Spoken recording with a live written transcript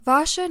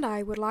Varsha and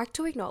I would like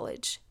to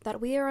acknowledge that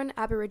we are on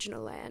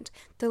Aboriginal land,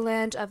 the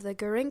land of the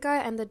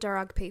Guringa and the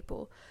Darug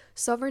people.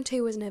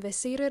 Sovereignty was never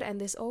ceded, and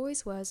this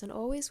always was and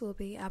always will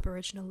be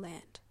Aboriginal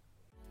land.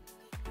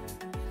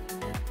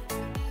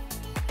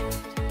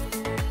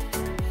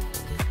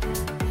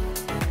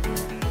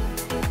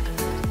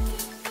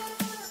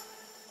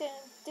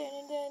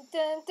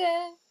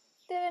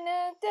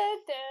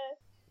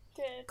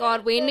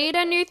 God, we need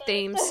a new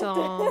theme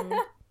song.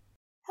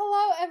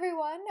 Hello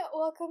everyone,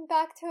 welcome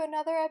back to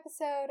another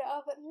episode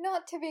of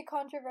Not to Be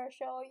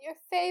Controversial, your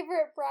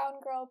favorite brown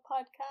girl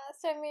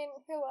podcast. I mean,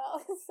 who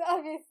else?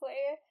 Obviously.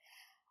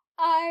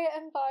 I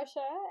am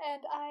Barsha,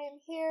 and I am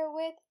here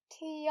with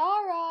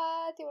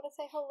Tiara. Do you want to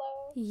say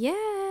hello?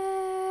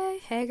 Yay!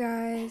 Hey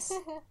guys.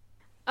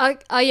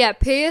 Yeah,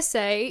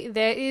 PSA,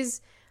 there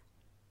is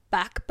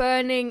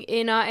backburning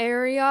in our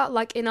area,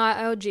 like in our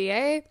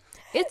LGA.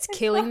 It's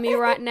killing me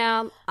right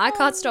now. I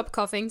can't stop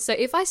coughing, so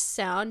if I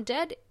sound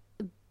dead,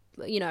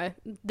 you know,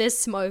 there's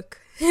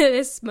smoke.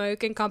 There's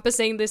smoke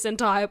encompassing this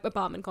entire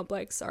apartment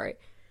complex, sorry.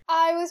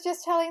 I was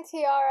just telling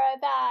Tiara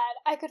that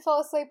I could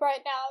fall asleep right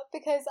now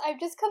because I'm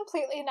just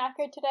completely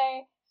knackered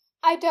today.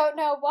 I don't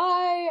know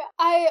why.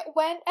 I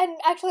went, and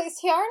actually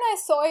Tiara and I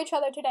saw each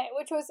other today,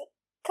 which was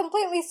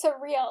completely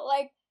surreal.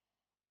 Like,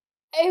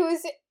 it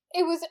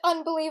was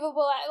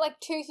unbelievable that, like,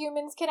 two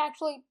humans can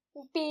actually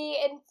be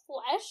in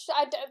flesh.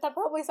 That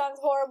probably sounds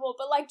horrible,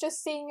 but, like,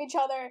 just seeing each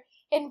other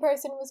in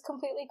person was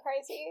completely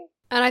crazy.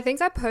 And I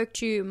think I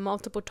poked you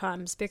multiple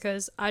times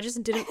because I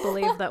just didn't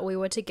believe that we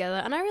were together,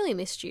 and I really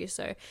missed you,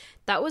 so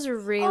that was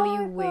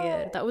really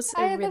weird. That was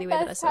really weird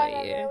that I saw you.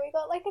 Ever. We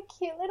got, like, a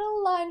cute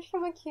little lunch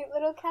from a cute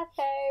little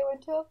cafe,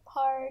 went to a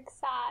park,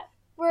 sat.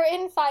 We're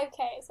in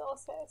 5Ks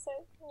also, so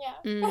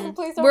yeah.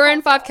 Please don't. We're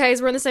in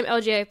 5Ks, we're in the same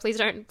LGA. Please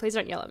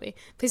don't yell at me.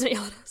 Please don't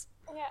yell at us.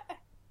 Yeah.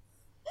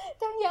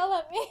 Don't yell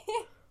at me.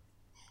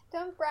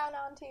 Don't brown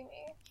auntie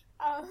me.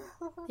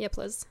 Yeah,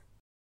 please.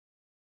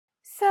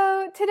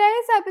 So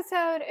today's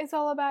episode is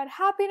all about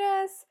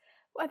happiness,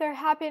 whether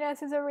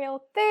happiness is a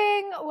real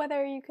thing,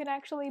 whether you can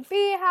actually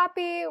be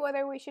happy,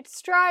 whether we should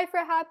strive for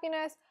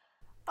happiness,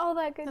 all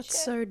that good shit.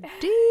 That's so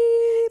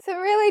deep.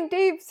 Some really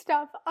deep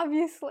stuff,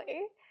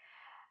 obviously.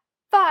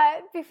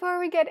 But before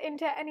we get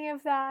into any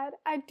of that,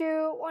 I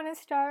do want to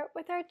start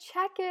with our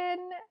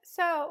check-in.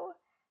 So,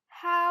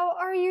 how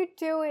are you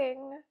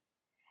doing?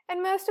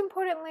 And most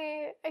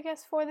importantly, I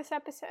guess for this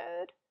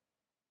episode,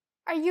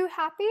 are you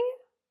happy?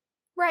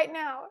 Right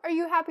now. Are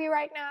you happy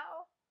right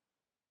now?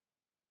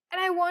 And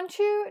I want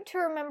you to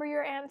remember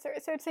your answer.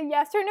 So it's a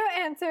yes or no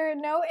answer,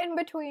 no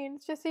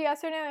in-betweens, just a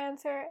yes or no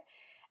answer.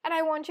 And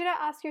I want you to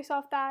ask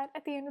yourself that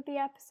at the end of the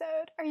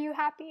episode. Are you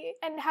happy?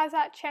 And has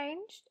that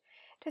changed?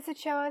 Does it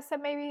show us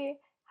that maybe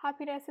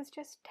happiness is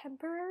just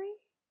temporary?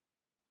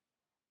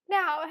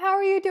 Now, how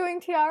are you doing,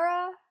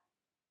 Tiara?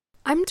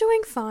 I'm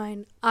doing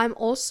fine. I'm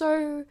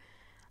also,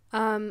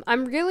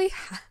 I'm really,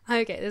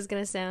 okay, this is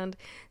going to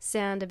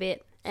sound a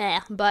bit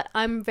but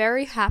I'm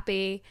very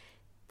happy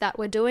that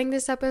we're doing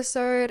this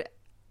episode.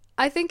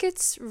 I think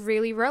it's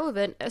really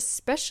relevant,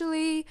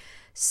 especially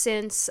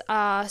since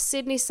our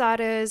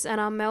Sydney-siders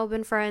and our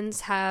Melbourne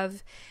friends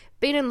have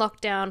been in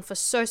lockdown for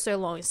so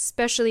long,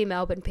 especially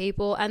Melbourne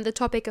people, and the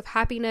topic of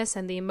happiness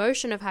and the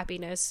emotion of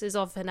happiness is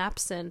often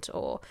absent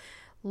or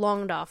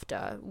longed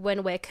after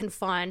when we're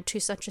confined to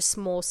such a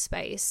small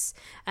space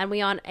and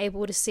we aren't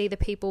able to see the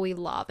people we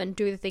love and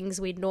do the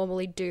things we'd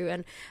normally do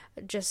and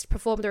just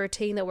perform the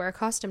routine that we're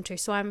accustomed to.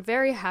 So I'm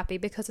very happy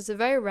because it's a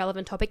very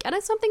relevant topic, and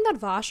it's something that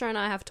Varsha and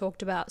I have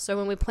talked about. So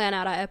when we plan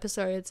out our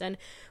episodes and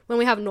when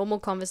we have normal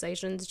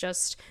conversations,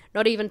 just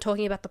not even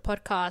talking about the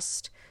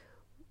podcast,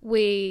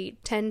 we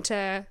tend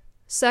to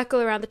circle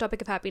around the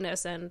topic of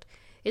happiness and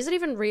is it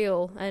even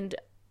real? And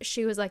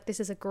she was like, this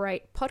is a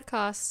great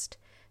podcast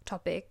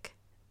topic.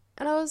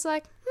 And I was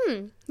like,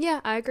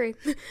 yeah, I agree.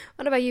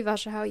 What about you,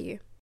 Varsha? How are you?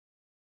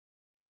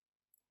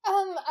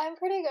 I'm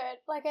pretty good.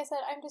 Like I said,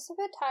 I'm just a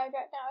bit tired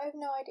right now. I have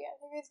no idea.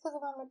 Maybe it's because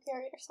I'm on my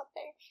period or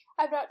something.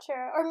 I'm not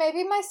sure. Or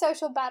maybe my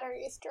social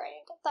battery is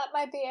drained. That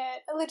might be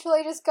it.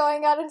 Literally just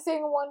going out and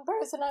seeing one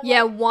person.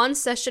 One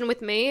session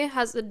with me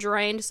has a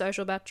drained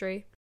social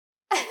battery.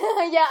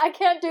 Yeah, I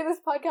can't do this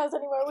podcast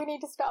anymore. We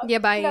need to stop. Yeah,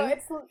 bye. No,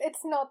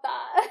 it's not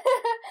that.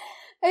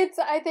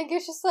 I think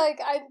it's just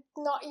like, I'm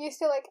not used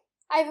to, like,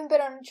 I haven't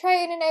been on a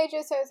train in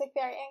ages, so I was, like,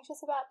 very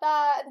anxious about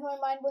that, and then my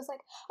mind was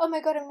like, oh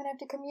my god, I'm gonna have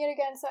to commute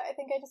again, so I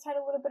think I just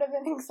had a little bit of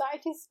an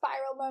anxiety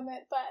spiral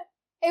moment, but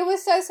it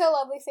was so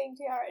lovely seeing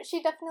Tiara. She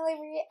definitely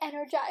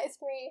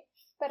re-energized me,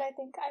 but I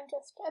think I'm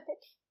just a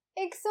bit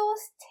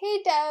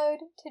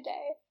exhausted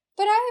today.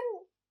 But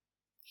I'm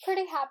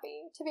pretty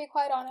happy, to be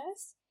quite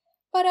honest.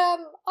 But,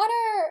 on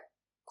our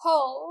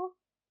poll,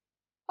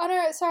 on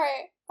our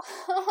story,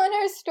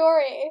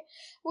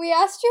 we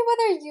asked you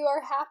whether you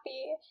are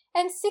happy,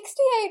 and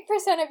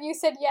 68% of you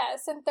said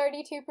yes, and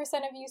 32%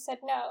 of you said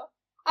no.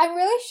 I'm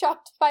really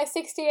shocked by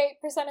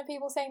 68% of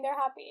people saying they're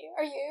happy.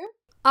 Are you?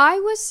 I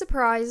was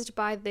surprised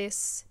by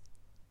this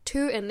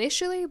too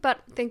initially,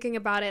 but thinking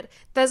about it,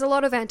 there's a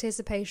lot of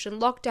anticipation.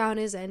 Lockdown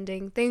is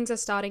ending, things are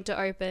starting to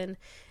open.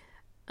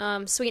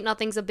 Sweet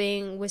nothings are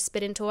being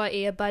whispered into our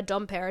ear by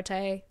Dom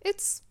Perrottet.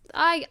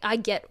 I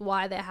get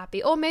why they're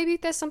happy. Or maybe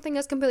there's something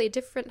that's completely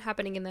different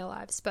happening in their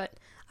lives, but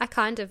I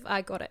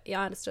got it.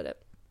 Yeah, I understood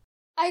it.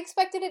 I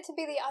expected it to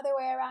be the other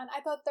way around.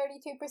 I thought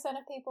 32%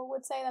 of people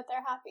would say that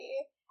they're happy,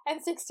 and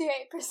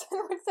 68%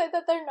 would say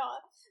that they're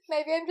not.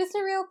 Maybe I'm just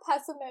a real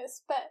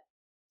pessimist, but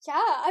yeah,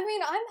 I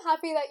mean, I'm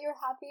happy that you're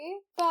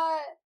happy,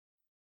 but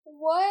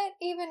what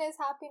even is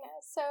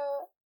happiness? So,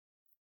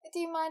 do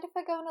you mind if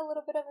I go on a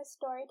little bit of a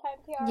story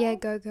time, Tiara? Yeah,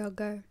 go, girl,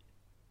 go.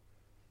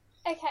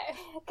 Okay,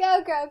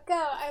 go, girl,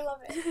 go. I love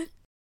it.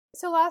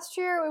 So last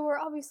year, we were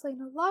obviously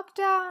in a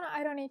lockdown.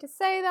 I don't need to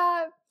say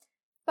that,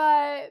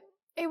 but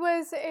it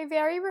was a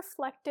very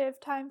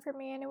reflective time for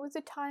me, and it was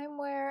a time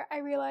where I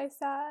realized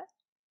that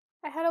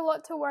I had a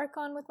lot to work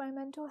on with my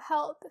mental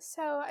health.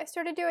 So I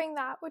started doing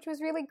that, which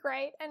was really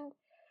great, and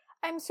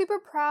I'm super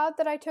proud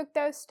that I took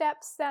those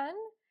steps then.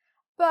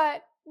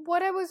 But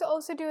what I was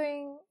also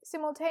doing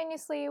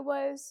simultaneously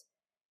was,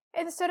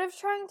 instead of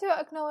trying to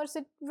acknowledge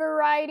the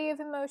variety of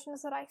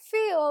emotions that I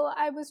feel,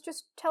 I was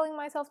just telling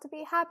myself to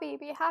be happy,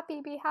 be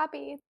happy, be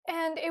happy.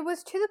 And it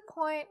was to the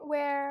point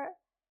where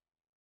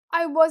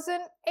I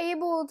wasn't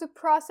able to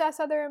process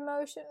other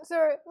emotions.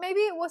 Or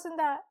maybe it wasn't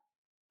that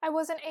I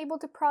wasn't able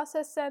to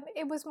process them,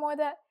 it was more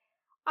that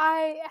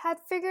I had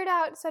figured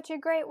out such a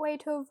great way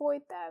to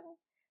avoid them.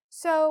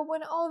 So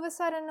when all of a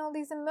sudden all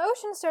these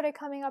emotions started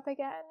coming up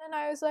again, and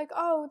I was like,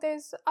 oh,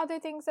 there's other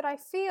things that I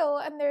feel,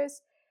 and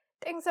there's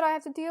things that I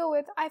have to deal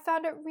with, I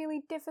found it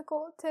really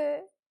difficult to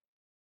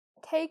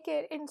take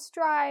it in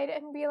stride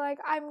and be like,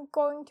 I'm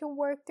going to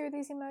work through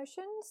these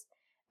emotions,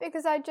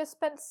 because I just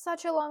spent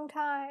such a long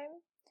time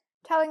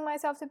telling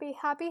myself to be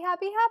happy,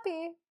 happy,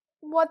 happy.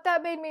 What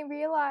that made me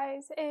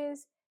realize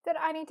is that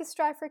I need to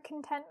strive for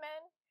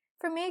contentment.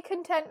 For me,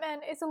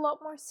 contentment is a lot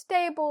more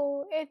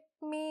stable. It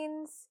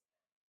means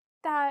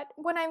that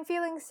when I'm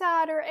feeling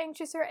sad or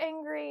anxious or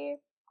angry,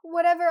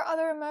 whatever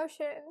other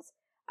emotions,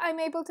 I'm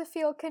able to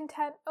feel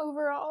content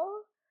overall.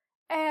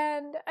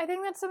 And I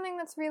think that's something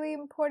that's really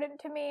important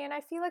to me, and I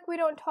feel like we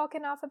don't talk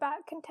enough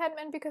about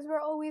contentment because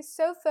we're always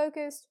so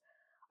focused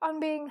on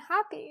being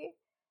happy.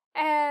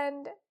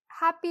 And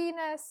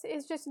happiness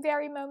is just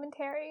very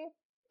momentary.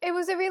 It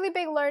was a really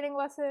big learning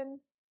lesson,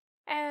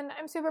 and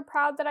I'm super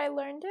proud that I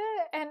learned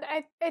it, and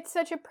it's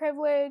such a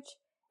privilege,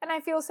 and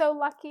I feel so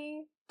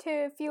lucky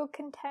to feel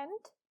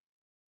content.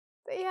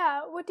 But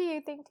yeah, what do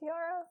you think,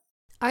 Tiara?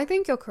 I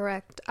think you're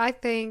correct. I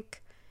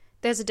think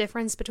there's a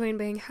difference between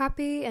being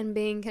happy and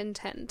being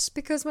content,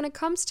 because when it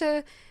comes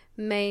to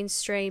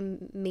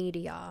mainstream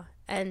media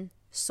and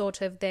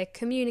sort of their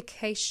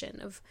communication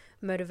of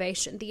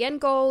motivation, the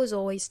end goal is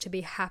always to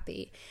be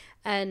happy.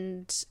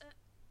 And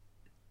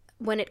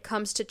when it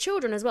comes to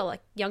children as well,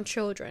 like young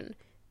children,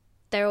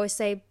 they always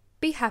say,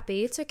 be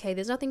happy, it's okay,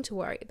 there's nothing to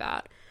worry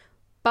about.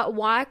 But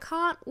why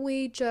can't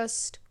we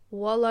just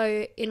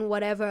wallow in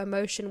whatever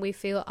emotion we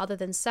feel other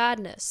than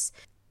sadness?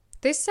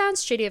 This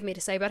sounds shitty of me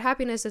to say, but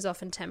happiness is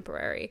often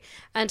temporary,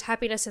 and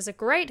happiness is a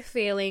great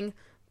feeling,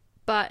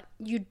 but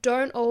you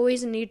don't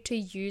always need to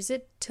use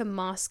it to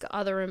mask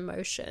other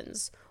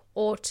emotions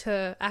or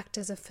to act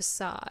as a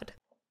facade.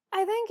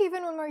 I think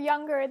even when we're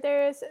younger,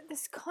 there's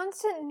this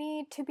constant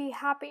need to be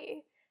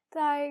happy.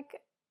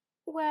 Like,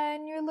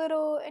 when you're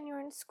little and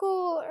you're in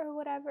school or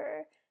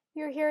whatever,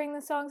 you're hearing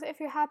the songs, if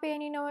you're happy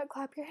and you know it,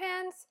 clap your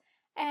hands,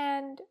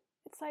 and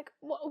it's like,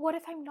 what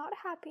if I'm not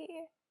happy?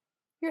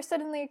 You're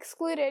suddenly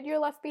excluded, you're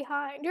left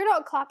behind. You're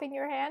not clapping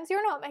your hands,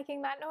 you're not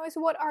making that noise,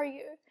 what are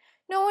you?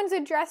 No one's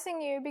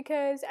addressing you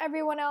because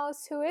everyone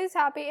else who is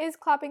happy is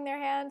clapping their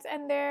hands,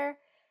 and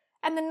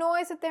the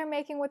noise that they're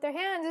making with their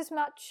hands is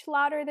much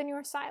louder than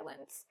your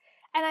silence.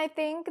 And I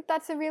think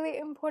that's a really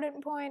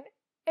important point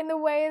in the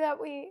way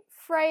that we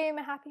frame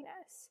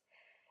happiness.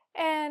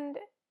 And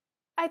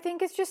I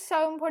think it's just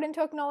so important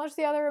to acknowledge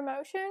the other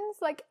emotions.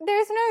 Like,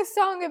 there's no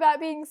song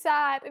about being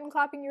sad and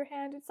clapping your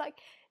hand. It's like,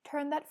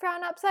 turn that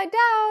frown upside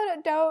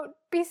down, don't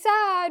be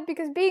sad,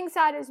 because being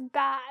sad is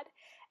bad.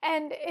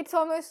 And it's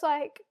almost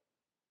like,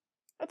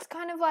 it's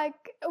kind of like,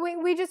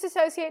 we just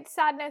associate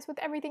sadness with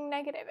everything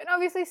negative. And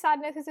obviously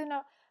sadness isn't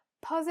a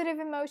positive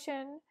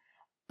emotion,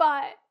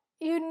 but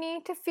you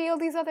need to feel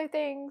these other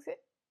things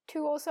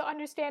to also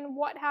understand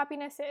what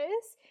happiness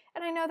is.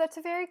 And I know that's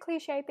a very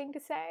cliche thing to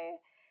say,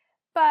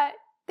 but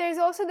there's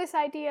also this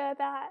idea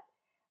that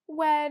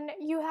when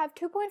you have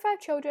 2.5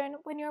 children,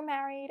 when you're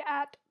married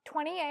at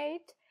 28,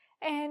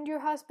 and your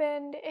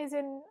husband is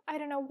in, I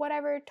don't know,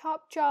 whatever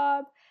top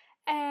job,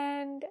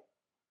 and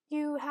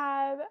you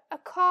have a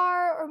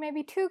car or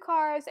maybe 2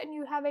 cars, and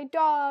you have a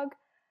dog,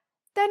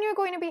 then you're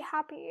going to be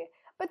happy.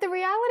 But the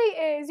reality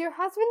is, your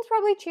husband's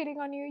probably cheating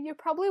on you, you're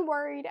probably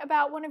worried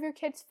about one of your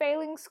kids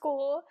failing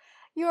school,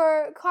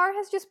 your car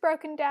has just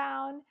broken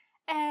down,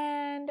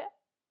 and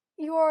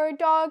your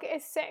dog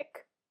is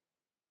sick.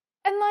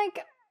 And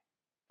like,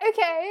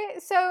 okay,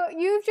 so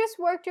you've just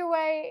worked your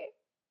way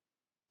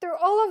through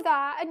all of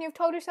that, and you've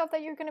told yourself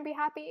that you're going to be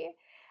happy.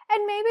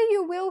 And maybe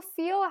you will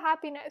feel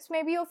happiness.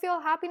 Maybe you'll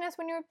feel happiness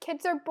when your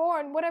kids are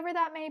born, whatever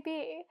that may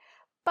be.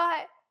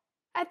 But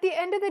at the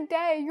end of the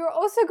day, you're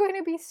also going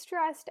to be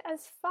stressed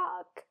as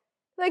fuck.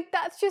 Like,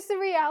 that's just the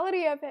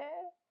reality of it.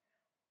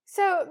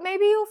 So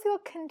maybe you'll feel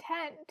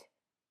content.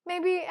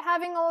 Maybe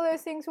having all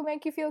those things will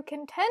make you feel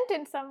content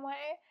in some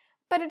way,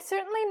 but it's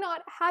certainly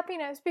not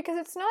happiness, because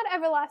it's not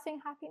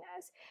everlasting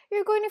happiness.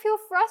 You're going to feel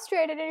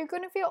frustrated and you're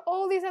going to feel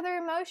all these other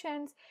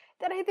emotions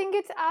that I think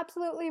it's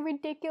absolutely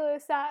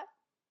ridiculous that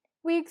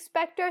we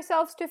expect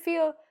ourselves to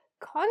feel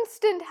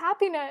constant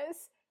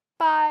happiness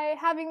by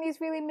having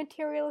these really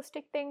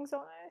materialistic things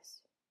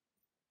almost.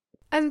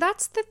 And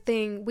that's the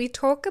thing, we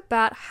talk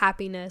about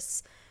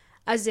happiness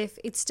as if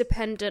it's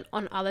dependent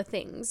on other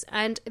things.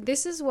 And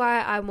this is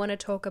why I want to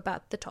talk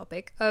about the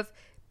topic of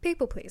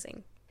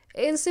people-pleasing.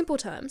 In simple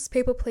terms,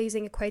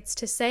 people-pleasing equates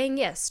to saying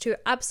yes to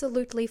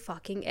absolutely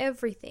fucking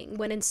everything,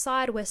 when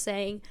inside we're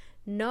saying,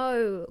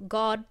 no,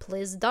 God,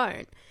 please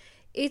don't.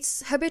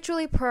 It's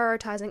habitually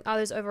prioritizing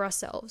others over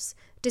ourselves,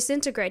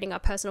 disintegrating our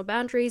personal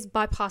boundaries,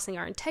 bypassing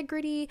our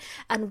integrity,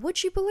 and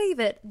would you believe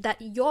it,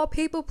 that your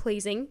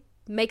people-pleasing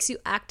makes you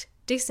act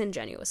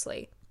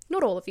disingenuously.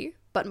 Not all of you,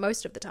 but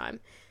most of the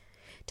time.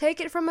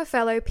 Take it from a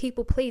fellow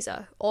people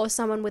pleaser or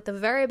someone with a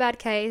very bad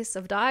case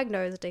of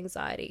diagnosed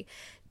anxiety.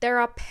 There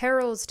are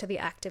perils to the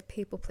act of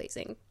people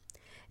pleasing.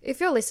 If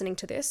you're listening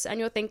to this and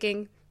you're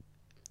thinking,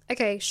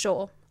 okay,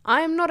 sure,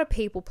 I am not a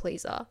people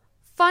pleaser.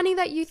 Funny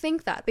that you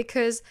think that,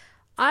 because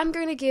I'm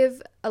going to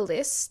give a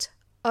list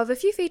of a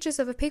few features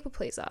of a people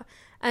pleaser,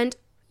 and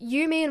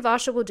you, me, and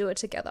Varsha will do it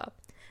together.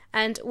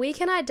 And we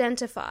can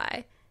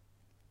identify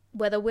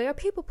whether we're a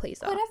people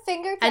pleaser. Put a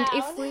finger down.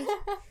 And if we...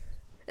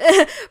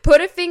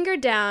 Put a finger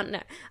down.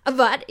 No.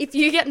 But if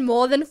you get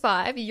more than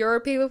 5, you're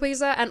a people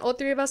pleaser, and all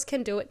 3 of us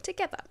can do it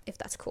together, if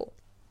that's cool.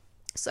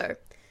 So,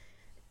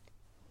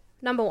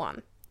 number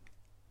 1,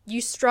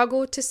 you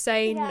struggle to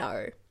say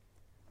no.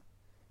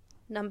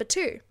 Number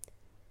 2,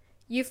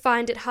 you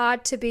find it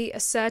hard to be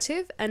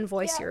assertive and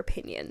voice your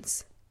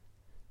opinions.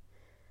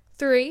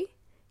 3,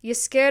 you're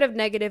scared of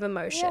negative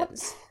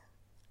emotions.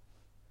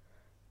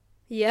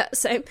 Yeah,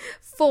 same.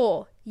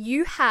 4,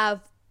 you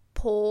have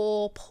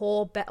poor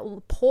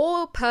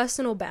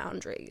personal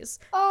boundaries.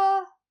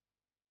 I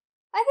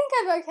think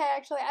I'm okay,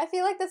 actually. I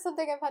feel like that's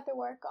something I've had to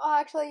work. Oh,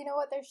 actually, you know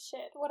what? There's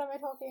shit. What am I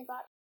talking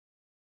about?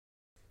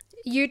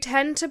 You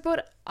tend to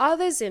put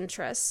others'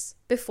 interests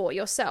before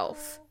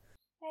yourself.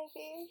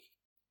 Maybe.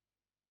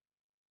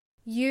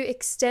 You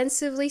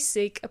extensively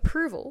seek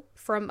approval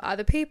from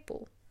other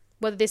people,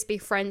 whether this be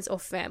friends or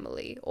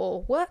family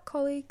or work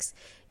colleagues.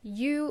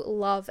 You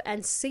love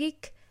and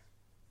seek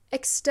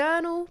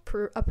external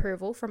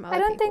approval from other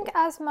people. I don't think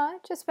as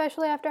much,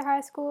 especially after high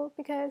school,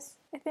 because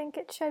I think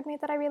it showed me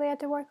that I really had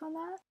to work on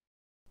that.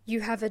 You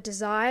have a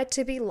desire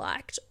to be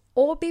liked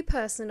or be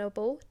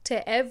personable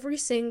to every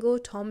single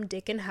Tom,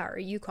 Dick, and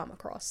Harry you come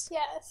across.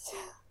 Yes.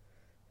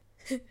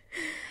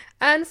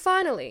 And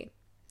finally,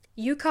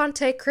 you can't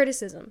take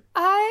criticism.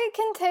 I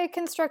can take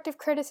constructive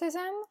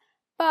criticism,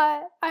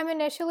 but I'm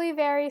initially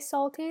very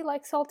salty,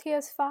 like salty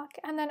as fuck,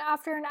 and then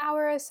after an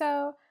hour or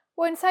so,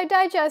 once I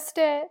digest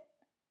it,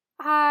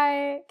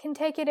 I can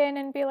take it in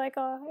and be like,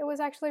 oh, it was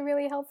actually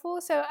really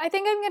helpful. So I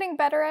think I'm getting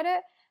better at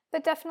it,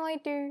 but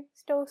definitely do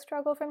still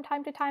struggle from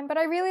time to time. But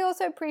I really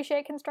also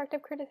appreciate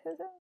constructive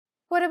criticism.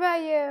 What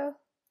about you?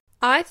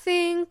 I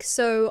think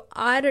so.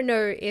 I don't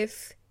know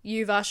if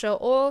you, Varsha,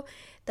 or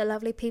the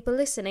lovely people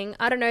listening,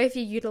 I don't know if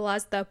you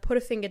utilize the put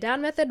a finger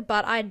down method,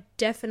 but I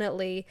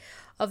definitely,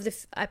 of the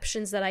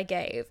options that I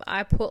gave,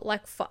 I put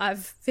like 5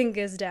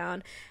 fingers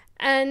down.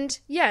 And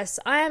yes,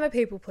 I am a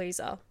people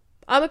pleaser.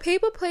 I'm a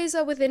people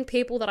pleaser within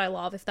people that I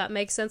love, if that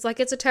makes sense. Like,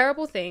 it's a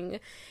terrible thing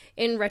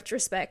in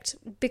retrospect,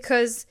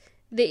 because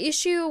the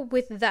issue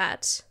with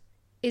that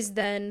is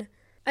then,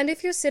 and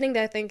if you're sitting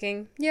there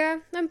thinking, yeah,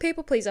 I'm a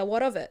people pleaser,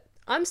 what of it?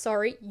 I'm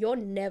sorry, you're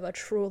never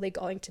truly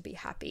going to be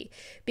happy,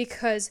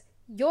 because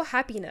your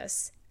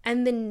happiness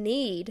and the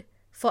need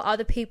for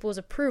other people's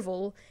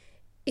approval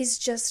is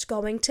just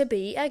going to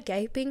be a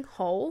gaping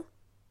hole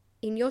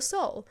in your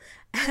soul.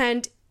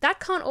 And that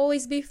can't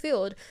always be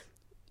filled.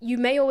 You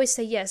may always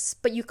say yes,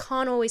 but you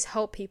can't always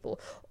help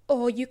people.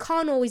 Or you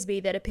can't always be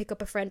there to pick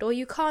up a friend. Or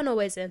you can't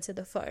always answer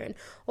the phone.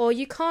 Or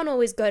you can't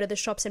always go to the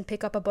shops and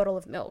pick up a bottle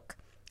of milk.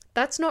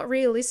 That's not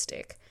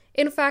realistic.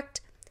 In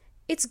fact,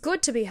 it's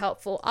good to be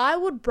helpful. I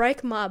would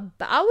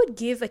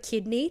give a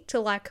kidney to,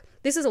 like,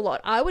 this is a lot.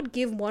 I would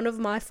give one of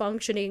my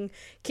functioning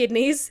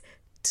kidneys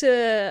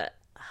to,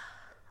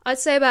 I'd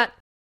say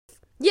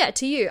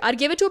to you. I'd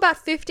give it to about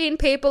 15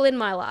 people in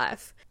my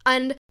life.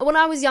 And when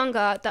I was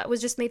younger, that was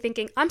just me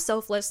thinking, I'm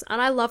selfless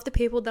and I love the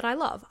people that I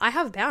love. I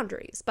have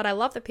boundaries, but I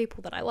love the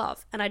people that I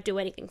love and I'd do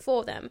anything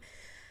for them.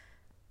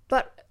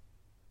 But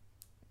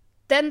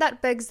then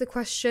that begs the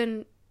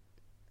question,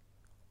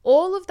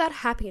 all of that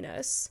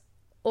happiness,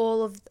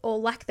 or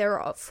lack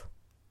thereof,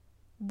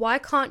 why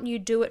can't you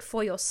do it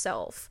for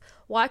yourself?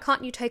 Why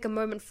can't you take a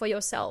moment for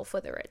yourself,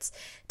 whether it's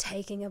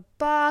taking a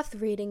bath,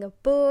 reading a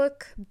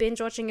book, binge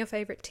watching your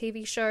favorite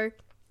TV show?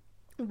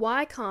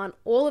 Why can't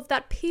all of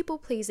that people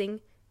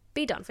pleasing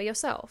be done for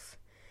yourself?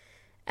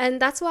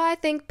 And that's why I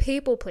think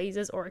people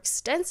pleasers or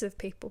extensive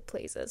people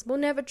pleasers will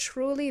never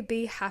truly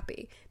be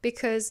happy,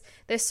 because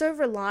they're so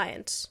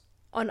reliant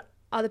on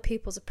other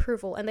people's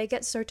approval and they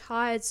get so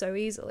tired so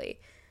easily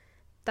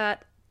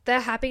that their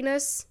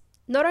happiness,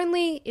 not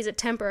only is it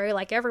temporary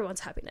like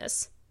everyone's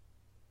happiness,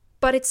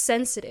 but it's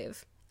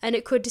sensitive and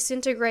it could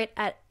disintegrate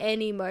at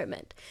any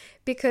moment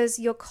because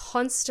you're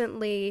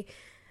constantly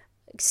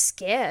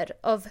scared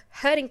of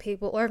hurting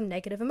people or of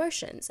negative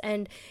emotions,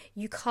 and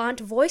you can't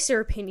voice your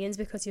opinions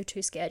because you're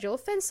too scared you'll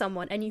offend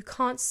someone, and you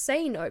can't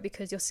say no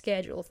because you're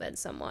scared you'll offend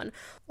someone,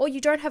 or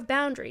you don't have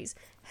boundaries,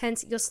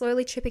 hence you're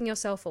slowly chipping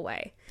yourself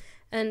away.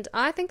 And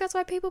I think that's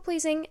why people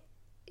pleasing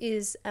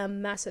is a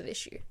massive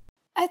issue.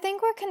 I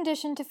think we're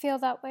conditioned to feel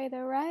that way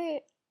though,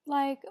 right?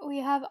 Like,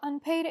 we have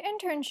unpaid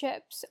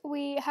internships,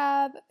 we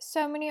have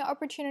so many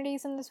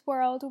opportunities in this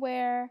world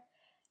where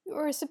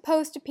we're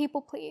supposed to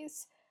people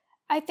please.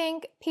 I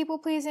think people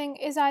pleasing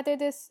is either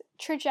this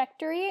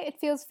trajectory, it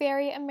feels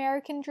very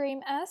American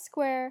Dream-esque,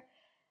 where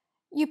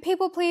you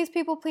people please,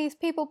 people please,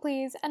 people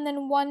please, and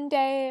then one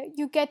day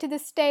you get to the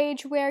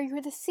stage where you're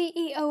the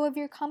CEO of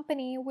your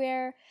company,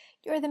 where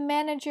you're the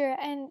manager,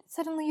 and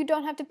suddenly you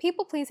don't have to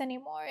people please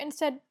anymore.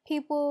 Instead,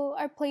 people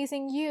are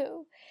pleasing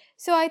you.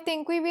 So I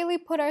think we really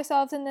put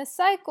ourselves in this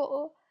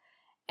cycle.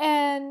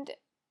 And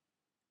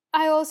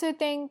I also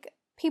think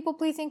people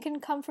pleasing can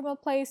come from a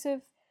place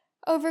of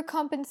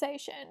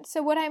overcompensation.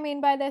 So what I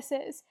mean by this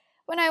is,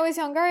 when I was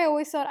younger, I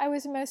always thought I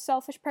was the most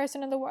selfish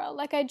person in the world.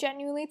 Like, I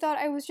genuinely thought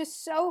I was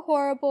just so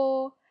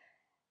horrible,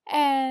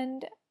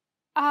 and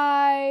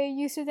I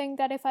used to think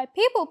that if I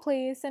people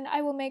please, then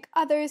I will make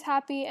others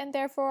happy, and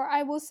therefore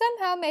I will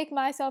somehow make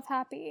myself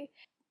happy.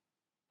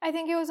 I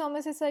think it was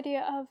almost this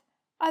idea of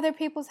other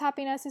people's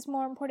happiness is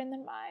more important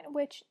than mine,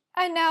 which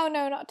I now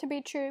know not to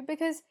be true,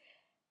 because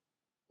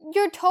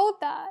you're told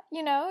that,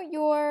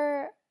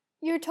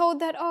 you're told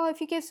that, oh, if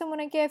you give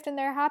someone a gift and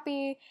they're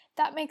happy,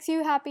 that makes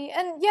you happy.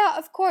 And yeah,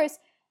 of course,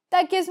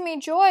 that gives me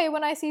joy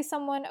when I see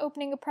someone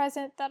opening a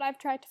present that I've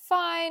tried to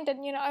find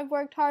and, I've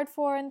worked hard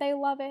for and they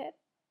love it.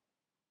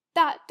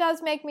 That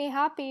does make me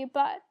happy,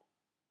 but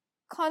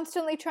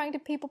constantly trying to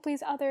people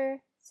please others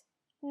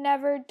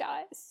never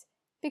does.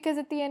 Because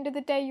at the end of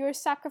the day, you're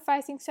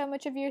sacrificing so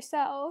much of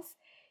yourself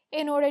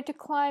in order to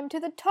climb to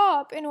the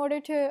top, in order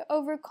to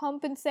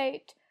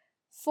overcompensate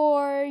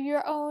for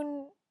your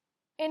own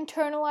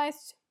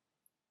internalized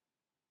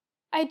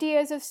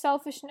ideas of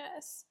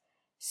selfishness.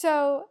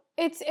 So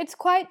it's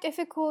quite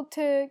difficult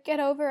to get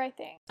over, I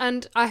think.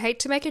 And I hate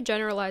to make a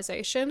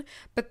generalization,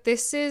 but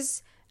this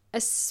is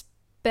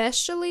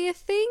especially a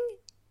thing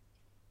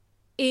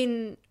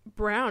in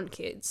brown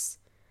kids.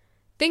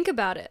 Think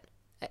about it.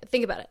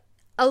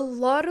 A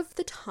lot of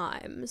the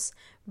times,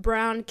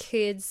 brown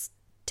kids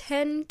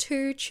tend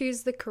to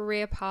choose the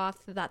career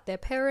path that their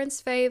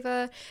parents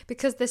favor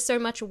because there's so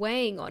much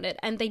weighing on it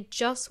and they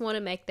just want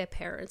to make their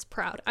parents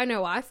proud. I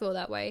know I feel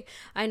that way.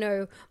 I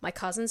know my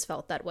cousins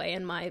felt that way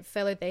and my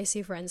fellow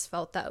Desi friends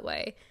felt that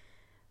way.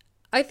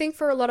 I think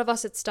for a lot of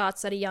us it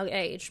starts at a young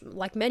age.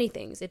 Like many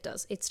things, it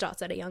does. It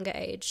starts at a younger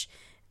age.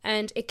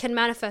 And it can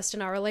manifest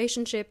in our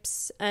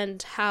relationships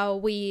and how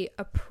we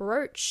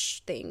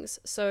approach things.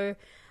 So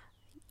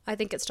I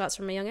think it starts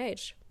from a young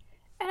age.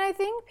 And I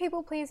think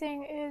people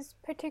pleasing is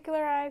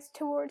particularized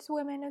towards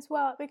women as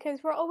well,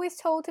 because we're always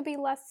told to be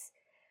less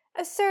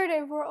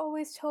assertive, we're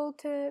always told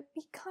to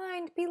be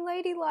kind, be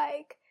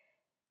ladylike,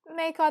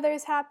 make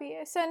others happy,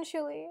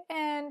 essentially.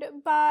 And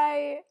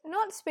by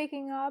not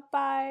speaking up,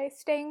 by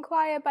staying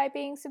quiet, by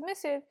being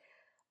submissive,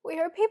 we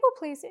are people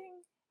pleasing.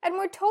 And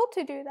we're told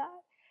to do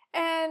that.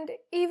 And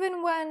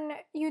even when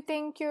you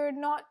think you're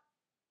not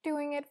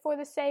doing it for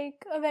the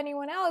sake of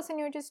anyone else and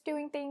you're just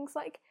doing things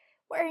like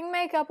wearing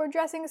makeup or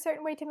dressing a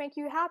certain way to make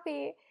you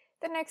happy,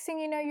 the next thing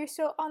you know, you're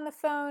still on the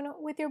phone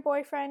with your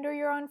boyfriend or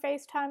you're on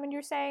FaceTime and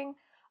you're saying,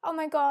 oh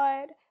my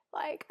god,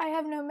 like, I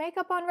have no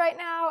makeup on right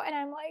now and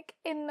I'm like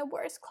in the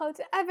worst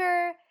clothes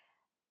ever.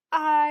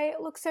 I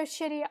look so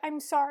shitty, I'm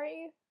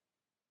sorry.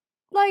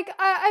 Like,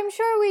 I'm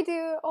sure we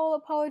do all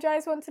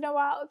apologize once in a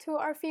while to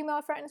our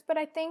female friends, but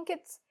I think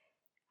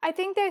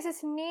there's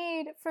this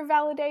need for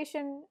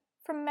validation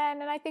from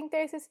men, and I think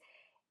there's this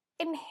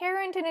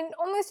inherent and an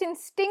almost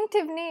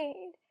instinctive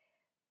need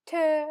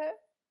to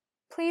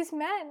please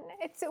men.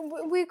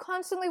 We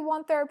constantly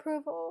want their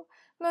approval.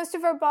 Most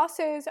of our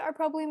bosses are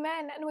probably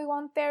men and we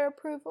want their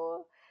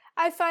approval.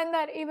 I find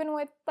that even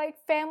with like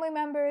family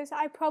members,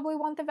 I probably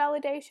want the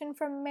validation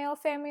from male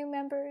family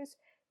members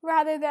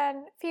rather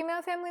than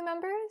female family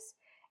members.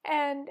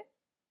 And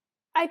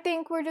I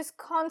think we're just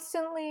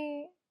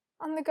constantly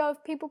on the go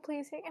of people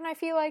pleasing. And I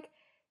feel like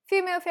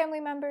female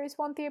family members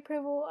want the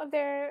approval of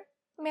their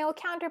male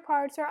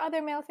counterparts or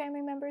other male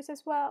family members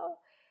as well.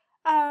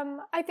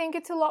 I think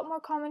it's a lot more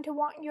common to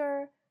want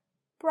your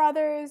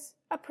brother's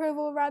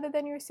approval rather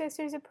than your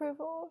sister's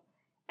approval.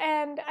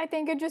 And I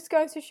think it just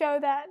goes to show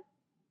that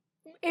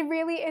it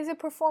really is a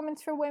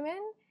performance for women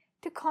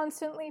to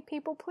constantly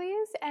people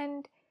please,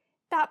 and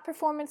that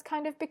performance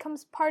kind of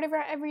becomes part of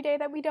our everyday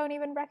that we don't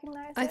even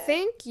recognize I it.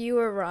 think you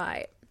were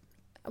right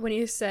when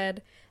you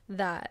said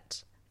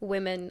that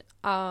women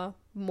are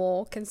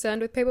more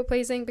concerned with people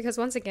pleasing, because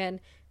once again,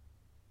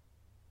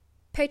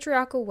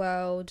 patriarchal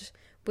world,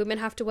 women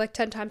have to work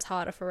 10 times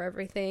harder for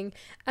everything.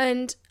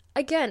 And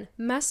again,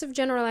 massive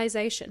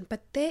generalization,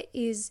 but there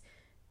is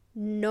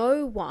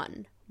no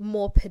one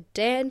more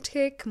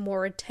pedantic,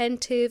 more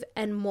attentive,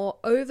 and more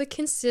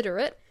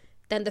over-considerate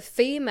than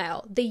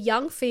the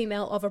young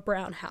female of a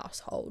brown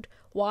household.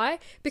 Why?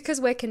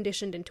 Because we're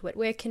conditioned into it.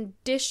 We're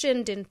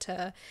conditioned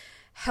into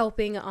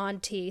helping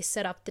auntie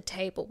set up the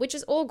table, which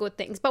is all good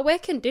things, but we're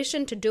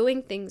conditioned to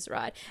doing things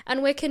right,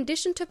 and we're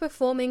conditioned to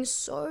performing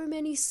so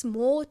many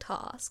small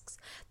tasks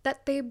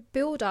that they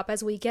build up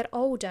as we get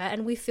older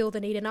and we feel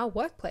the need in our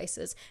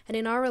workplaces and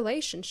in our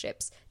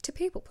relationships to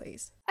people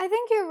please. I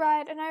think you're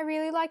right, and I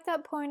really like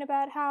that point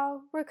about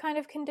how we're kind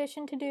of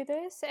conditioned to do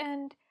this,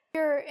 and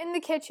you're in the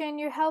kitchen,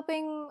 you're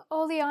helping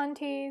all the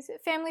aunties,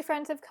 family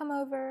friends have come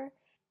over,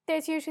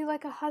 there's usually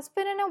like a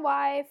husband and a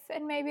wife,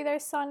 and maybe their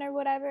son or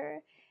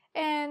whatever,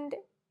 and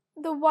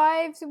the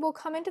wives will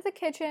come into the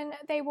kitchen,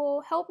 they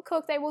will help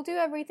cook, they will do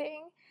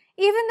everything,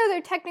 even though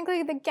they're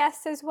technically the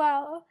guests as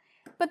well.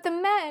 But the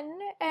men,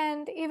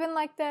 and even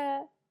like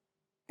the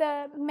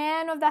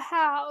man of the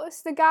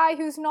house, the guy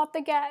who's not the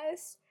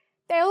guest,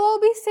 they'll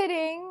all be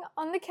sitting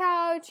on the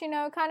couch,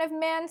 kind of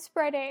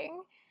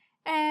man-spreading,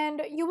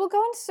 and you will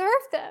go and serve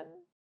them.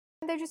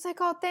 And they're just like,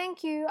 oh,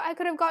 thank you, I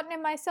could have gotten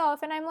it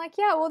myself. And I'm like,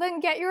 yeah, well then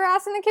get your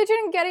ass in the kitchen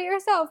and get it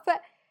yourself.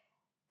 But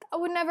that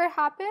would never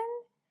happen.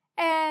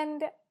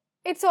 And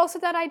it's also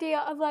that idea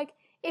of like,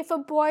 if a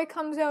boy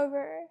comes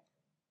over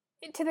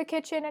to the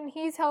kitchen and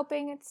he's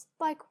helping, it's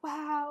like,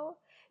 wow,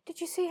 did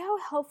you see how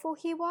helpful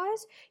he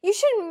was? You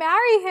should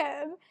marry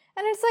him.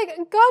 And it's like,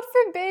 God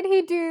forbid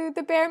he do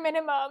the bare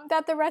minimum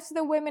that the rest of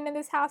the women in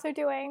this house are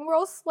doing. We're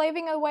all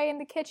slaving away in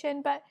the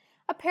kitchen, but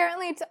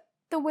apparently it's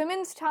the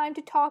women's time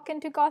to talk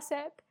and to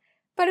gossip.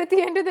 But at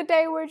the end of the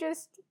day, we're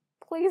just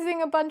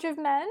pleasing a bunch of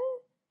men.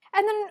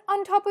 And then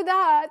on top of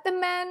that, the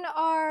men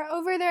are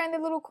over there in the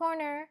little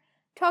corner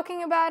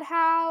talking about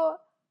how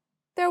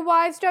their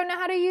wives don't know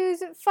how to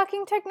use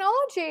fucking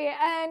technology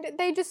and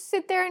they just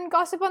sit there and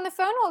gossip on the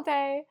phone all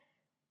day.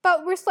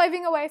 But we're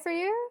slaving away for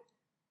you?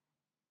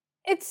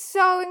 It's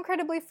so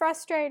incredibly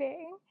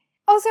frustrating.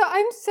 Also,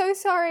 I'm so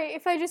sorry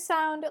if I just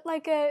sound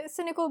like a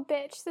cynical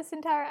bitch this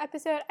entire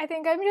episode. I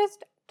think I'm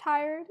just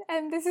tired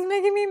and this is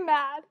making me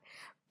mad.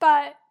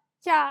 But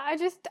yeah,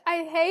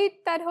 I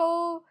hate that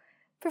whole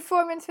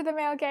performance for the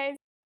male gaze.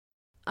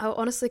 I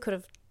honestly could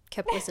have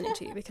kept listening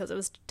to you because it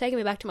was taking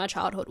me back to my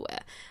childhood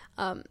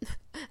where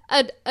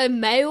a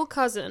male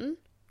cousin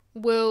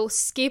will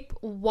skip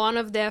one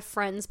of their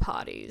friends'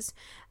 parties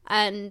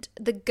and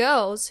the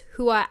girls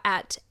who are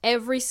at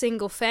every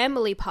single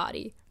family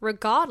party,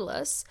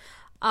 regardless,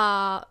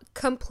 are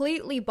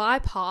completely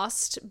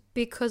bypassed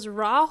because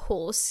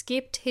Rahul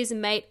skipped his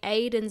mate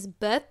Aiden's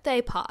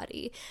birthday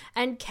party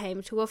and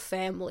came to a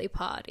family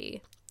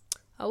party.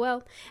 Oh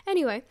well.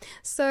 Anyway,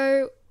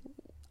 so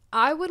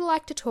I would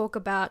like to talk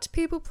about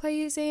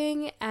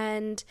people-pleasing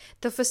and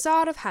the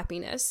facade of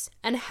happiness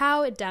and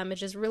how it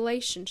damages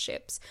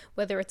relationships,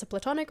 whether it's a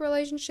platonic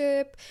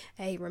relationship,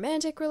 a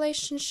romantic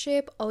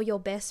relationship, or your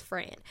best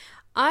friend.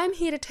 I'm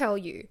here to tell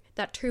you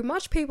that too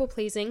much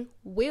people-pleasing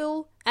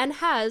will and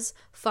has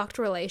fucked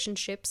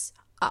relationships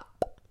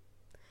up.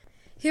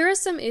 Here are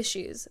some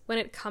issues when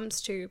it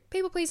comes to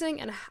people-pleasing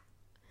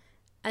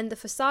and the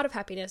facade of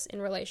happiness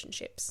in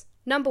relationships.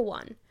 Number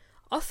 1,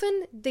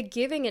 often the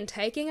giving and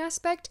taking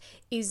aspect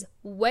is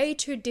way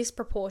too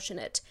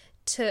disproportionate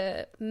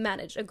to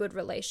manage a good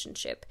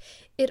relationship.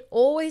 It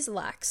always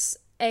lacks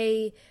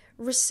a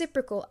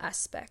reciprocal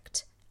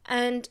aspect,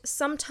 and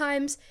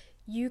sometimes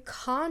you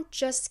can't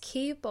just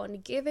keep on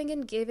giving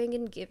and giving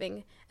and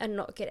giving and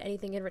not get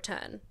anything in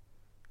return.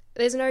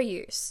 There's no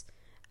use.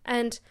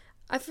 And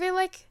I feel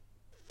like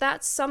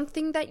that's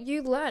something that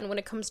you learn when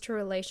it comes to a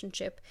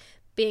relationship,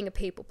 being a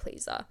people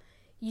pleaser.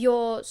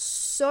 You're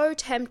so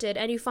tempted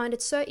and you find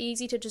it so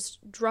easy to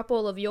just drop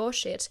all of your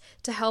shit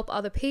to help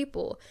other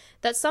people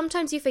that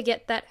sometimes you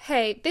forget that,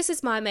 hey, this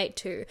is my mate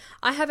too.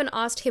 I haven't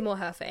asked him or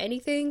her for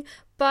anything,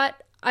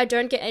 but I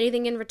don't get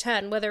anything in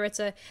return, whether it's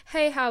a,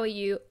 hey, how are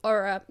you?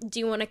 Or a, do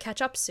you want to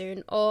catch up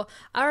soon? Or,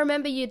 I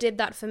remember you did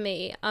that for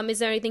me. Is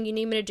there anything you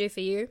need me to do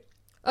for you?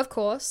 Of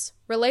course,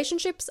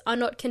 relationships are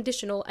not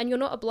conditional and you're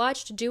not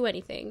obliged to do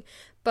anything.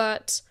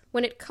 But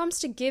when it comes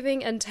to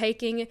giving and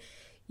taking,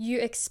 you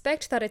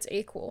expect that it's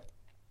equal.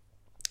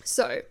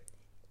 So,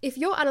 if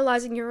you're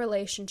analysing your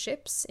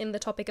relationships in the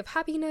topic of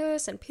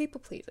happiness and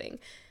people-pleasing,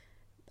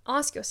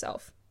 ask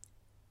yourself,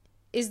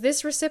 is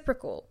this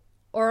reciprocal?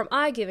 Or am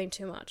I giving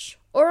too much?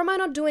 Or am I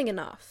not doing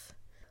enough?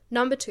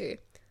 Number 2,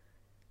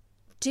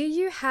 do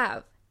you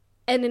have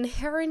an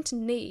inherent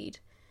need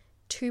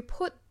to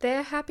put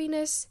their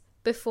happiness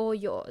before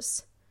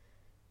yours?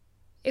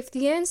 If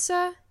the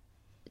answer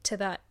to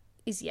that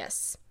is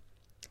yes,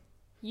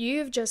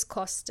 you've just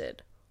costed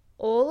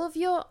all of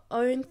your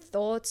own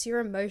thoughts, your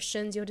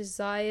emotions, your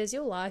desires,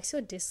 your likes,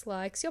 your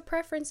dislikes, your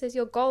preferences,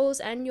 your goals,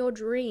 and your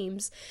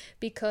dreams,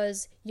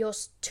 because you're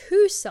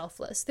too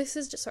selfless.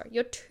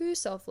 You're too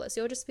selfless.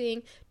 You're just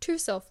being too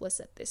selfless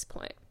at this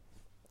point.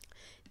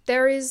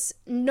 There is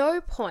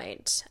no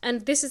point,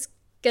 and this is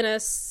gonna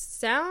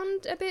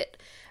sound a bit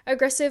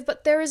aggressive,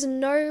 but there is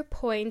no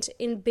point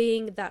in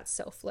being that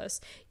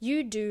selfless.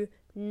 You do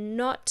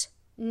not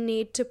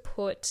need to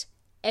put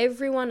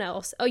everyone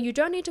else, or you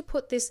don't need to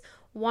put this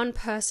one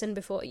person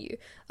before you.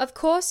 Of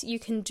course, you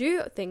can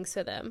do things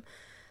for them,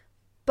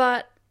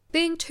 but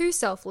being too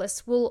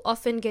selfless will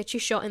often get you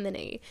shot in the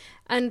knee.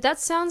 And that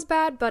sounds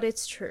bad, but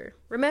it's true.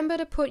 Remember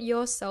to put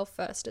yourself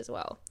first as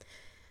well.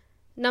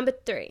 Number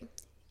 3,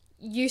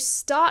 you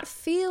start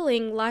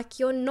feeling like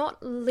you're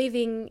not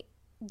living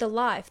the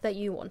life that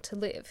you want to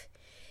live.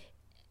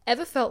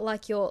 Ever felt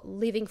like you're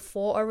living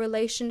for a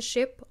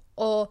relationship,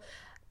 or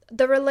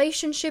the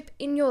relationship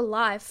in your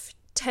life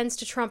tends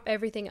to trump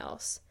everything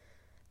else?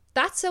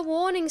 That's a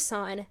warning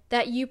sign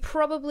that you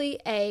probably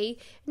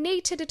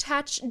need to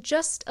detach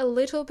just a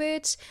little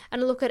bit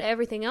and look at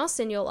everything else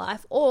in your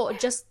life, or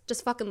just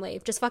fucking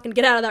leave. Just fucking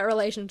get out of that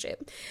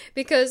relationship.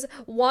 Because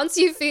once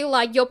you feel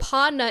like your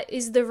partner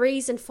is the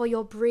reason for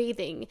your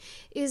breathing,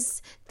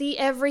 is the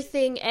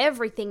everything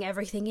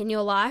in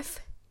your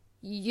life,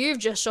 you've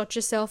just shot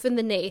yourself in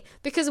the knee.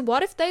 Because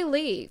what if they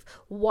leave?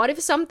 What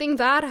if something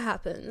bad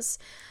happens?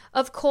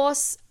 Of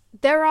course,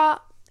 there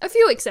are a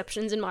few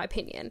exceptions in my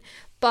opinion,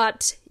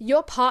 but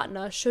your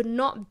partner should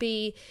not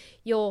be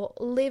your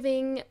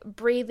living,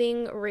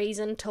 breathing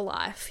reason to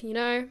life, you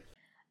know?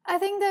 I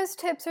think those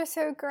tips are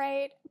so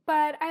great,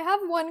 but I have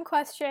one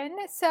question.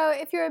 So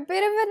if you're a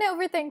bit of an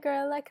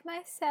overthinker like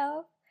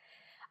myself,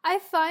 I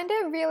find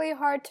it really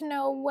hard to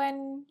know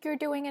when you're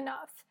doing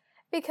enough,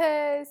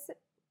 because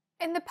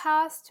in the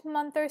past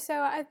month or so,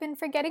 I've been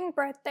forgetting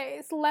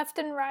birthdays left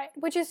and right,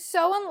 which is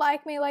so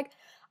unlike me. Like,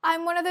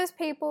 I'm one of those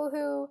people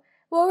who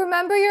will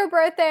remember your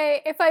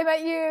birthday. If I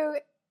met you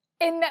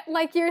in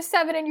like year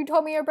 7 and you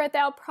told me your birthday,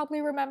 I'll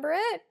probably remember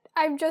it.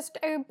 I'm just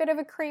a bit of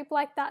a creep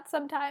like that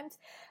sometimes.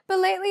 But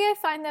lately I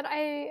find that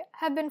I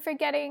have been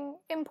forgetting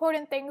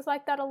important things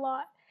like that a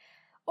lot.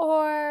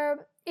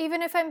 Or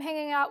even if I'm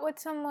hanging out with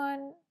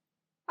someone,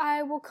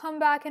 I will come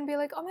back and be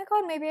like, oh my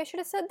god, maybe I should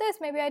have said this.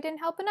 Maybe I didn't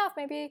help enough.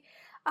 Maybe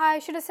I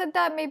should have said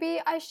that. Maybe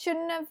I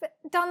shouldn't have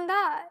done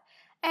that.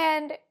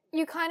 And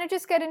you kind of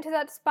just get into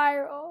that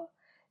spiral.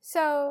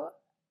 So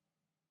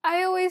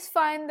I always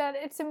find that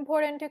it's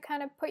important to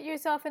kind of put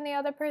yourself in the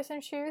other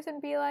person's shoes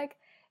and be like,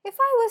 if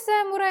I was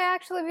them, would I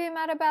actually be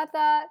mad about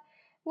that?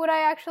 Would I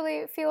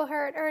actually feel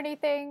hurt or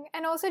anything?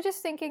 And also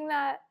just thinking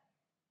that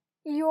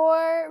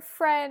your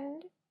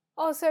friend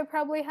also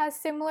probably has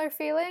similar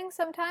feelings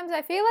sometimes.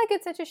 I feel like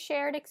it's such a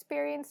shared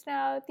experience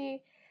now, the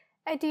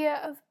idea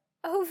of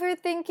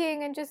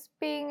overthinking and just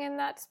being in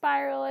that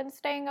spiral and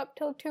staying up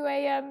till 2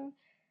 a.m.,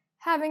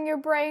 having your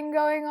brain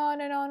going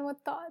on and on with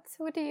thoughts.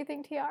 What do you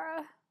think,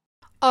 Tiara?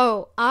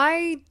 Oh,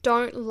 I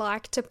don't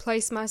like to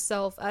place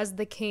myself as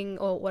the king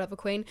or whatever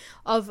queen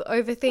of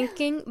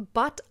overthinking,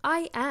 but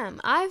I am.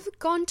 I've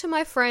gone to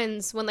my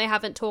friends when they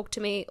haven't talked to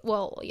me.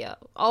 Well, yeah,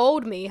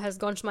 old me has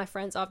gone to my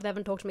friends after they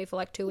haven't talked to me for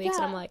like 2 weeks,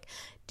 and I'm like,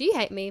 do you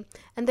hate me?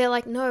 And they're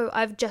like, no,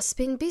 I've just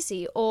been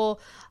busy. Or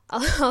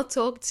I'll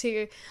talk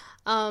to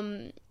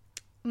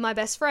my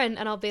best friend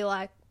and I'll be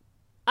like,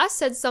 I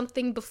said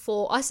something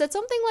before. I said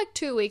something like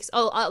 2 weeks.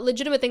 Oh, a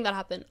legitimate thing that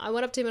happened. I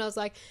went up to him and I was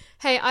like,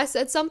 hey, I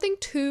said something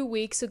 2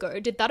 weeks ago.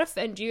 Did that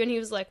offend you? And he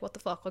was like, what the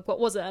fuck? Like, what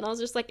was it? And I was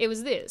just like, it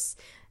was this.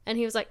 And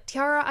he was like,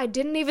 Tiara, I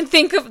didn't even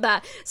think of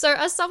that. So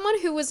as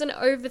someone who was an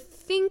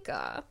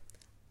overthinker,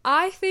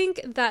 I think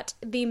that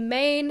the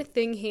main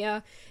thing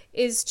here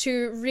is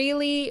to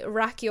really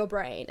rack your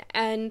brain.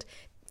 And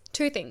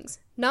 2 things.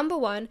 Number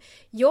 1,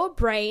 your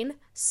brain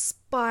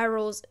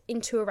spirals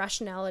into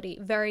irrationality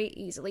very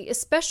easily,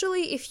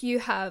 especially if you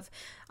have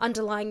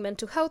underlying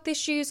mental health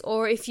issues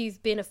or if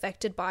you've been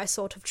affected by a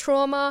sort of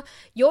trauma.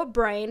 Your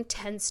brain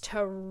tends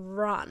to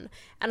run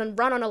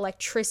on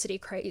electricity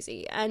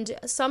crazy, and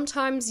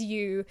sometimes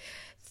you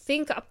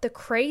think up the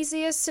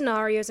craziest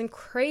scenarios and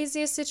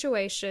craziest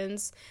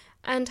situations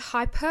and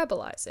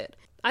hyperbolize it.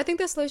 I think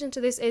the solution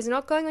to this is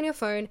not going on your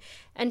phone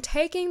and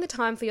taking the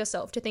time for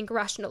yourself to think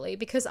rationally,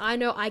 because I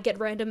know I get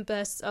random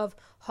bursts of,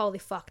 holy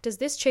fuck, does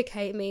this chick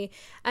hate me?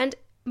 And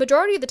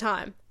majority of the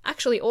time,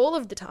 actually all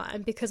of the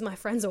time, because my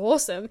friends are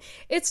awesome,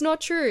 it's not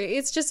true.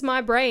 It's just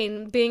my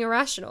brain being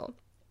irrational.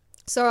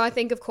 So I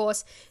think, of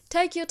course,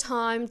 take your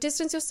time,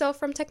 distance yourself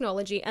from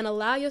technology, and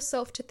allow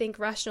yourself to think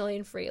rationally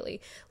and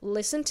freely.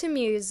 Listen to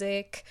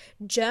music,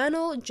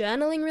 journal.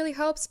 Journaling really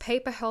helps.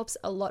 Paper helps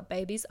a lot,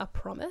 babies, I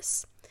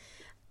promise.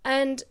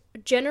 And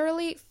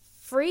generally,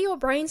 free your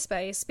brain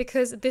space,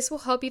 because this will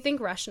help you think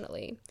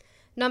rationally.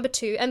 Number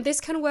 2, and this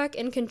can work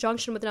in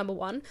conjunction with number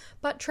 1,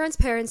 but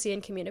transparency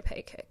and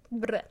communication.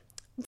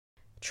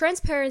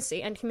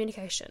 Transparency and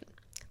communication.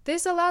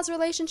 This allows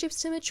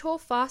relationships to mature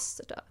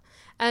faster,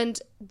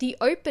 and the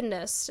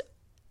openness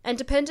And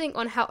depending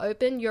on how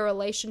open your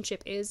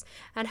relationship is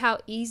and how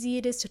easy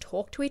it is to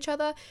talk to each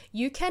other,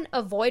 you can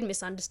avoid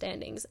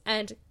misunderstandings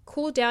and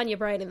cool down your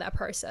brain in that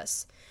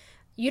process.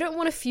 You don't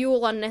want to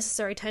fuel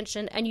unnecessary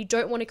tension, and you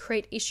don't want to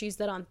create issues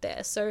that aren't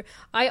there. So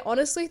I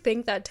honestly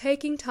think that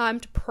taking time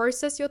to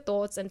process your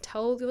thoughts and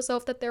tell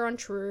yourself that they're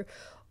untrue,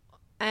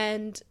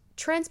 and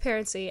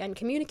transparency and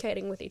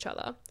communicating with each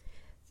other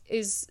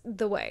is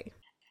the way.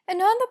 And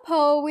on the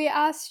poll, we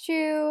asked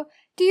you,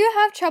 do you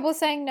have trouble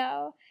saying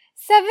no?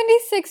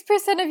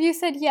 76% of you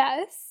said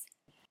yes,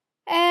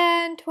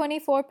 and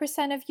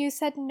 24% of you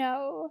said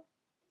no.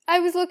 I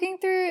was looking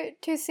through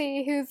to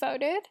see who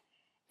voted,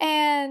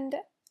 and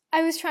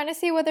I was trying to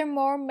see whether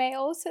more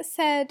males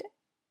said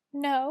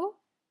no.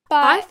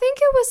 But I think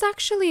it was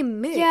actually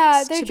mixed.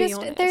 Yeah,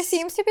 there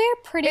seems to be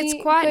a pretty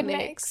it's quite good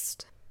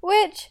mixed.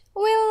 Which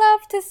we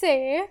love to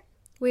see.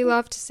 We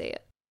love to see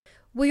it.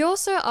 We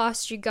also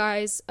asked you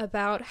guys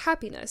about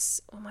happiness.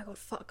 Oh my god,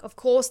 fuck. Of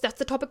course, that's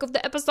the topic of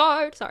the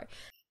episode. Sorry.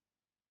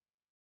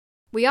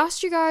 We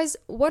asked you guys,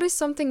 what is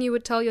something you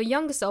would tell your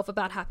younger self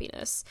about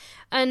happiness?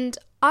 And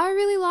I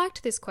really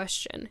liked this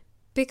question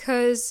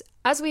because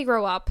as we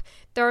grow up,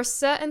 there are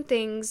certain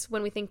things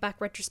when we think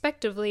back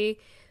retrospectively,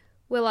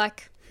 we're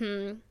like,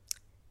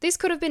 this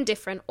could have been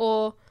different,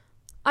 or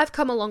I've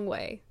come a long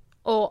way,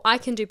 or I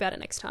can do better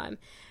next time.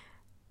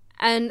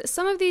 And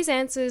some of these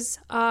answers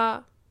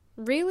are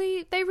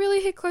really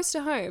hit close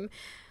to home.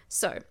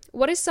 So,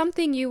 what is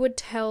something you would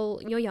tell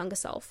your younger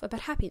self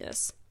about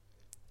happiness?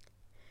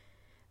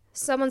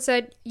 Someone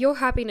said, your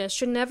happiness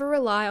should never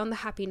rely on the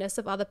happiness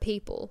of other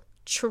people.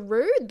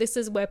 True, this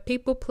is where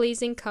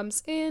people-pleasing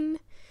comes in.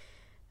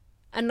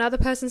 Another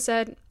person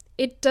said,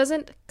 it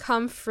doesn't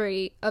come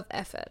free of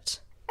effort.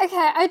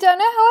 Okay, I don't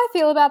know how I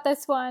feel about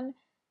this one.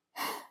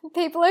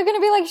 People are going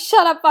to be like,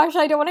 shut up, Varsha,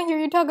 I don't want to hear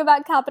you talk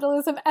about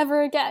capitalism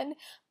ever again.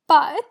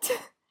 But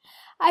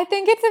I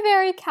think it's a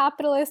very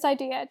capitalist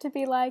idea to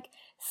be like,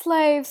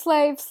 slave,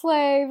 slave,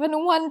 slave,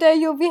 and one day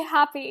you'll be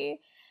happy.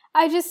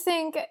 I just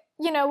think,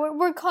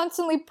 we're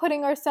constantly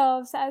putting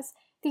ourselves as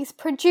these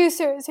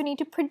producers who need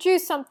to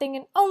produce something,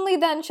 and only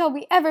then shall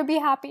we ever be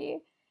happy.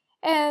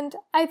 And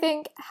I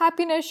think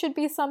happiness should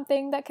be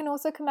something that can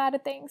also come out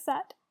of things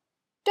that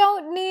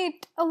don't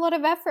need a lot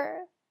of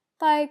effort.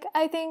 Like,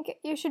 I think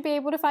you should be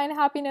able to find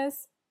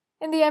happiness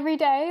in the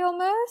everyday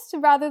almost,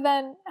 rather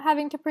than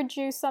having to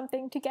produce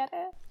something to get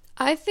it.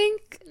 I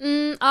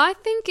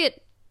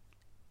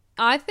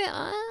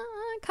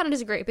kind of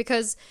disagree,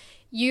 because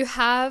you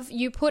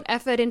put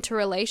effort into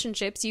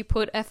relationships, you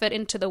put effort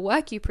into the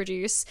work you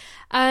produce,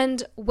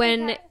 and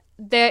when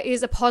there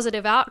is a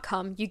positive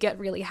outcome, you get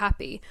really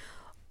happy.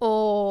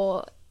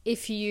 Or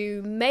if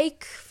you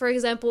make, for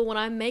example, when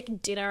I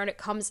make dinner and it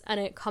comes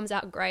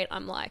out great,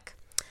 I'm like,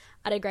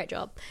 I did a great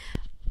job.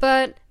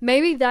 But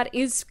maybe that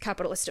is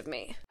capitalist of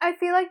me. I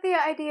feel like the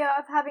idea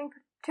of having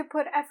to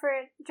put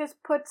effort just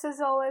puts us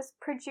all as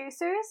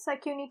producers.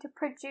 Like, you need to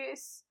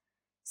produce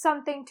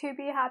something to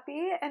be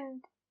happy.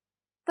 And,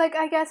 like,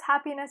 I guess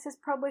happiness is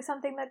probably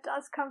something that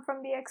does come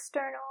from the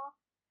external.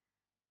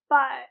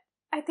 But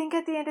I think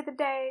at the end of the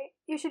day,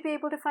 you should be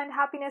able to find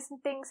happiness in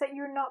things that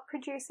you're not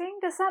producing.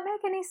 Does that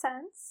make any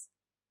sense?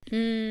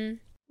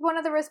 One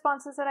of the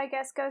responses that I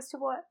guess goes to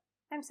what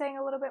I'm saying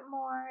a little bit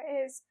more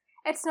is,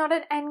 it's not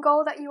an end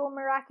goal that you will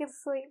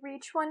miraculously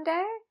reach one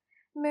day.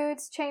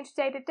 Moods change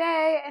day to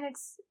day, and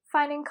it's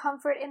finding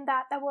comfort in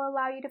that will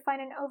allow you to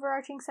find an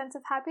overarching sense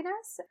of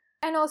happiness.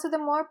 And also, the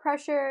more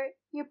pressure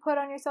you put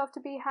on yourself to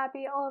be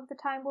happy all of the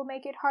time will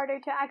make it harder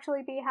to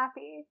actually be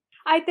happy.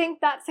 I think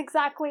that's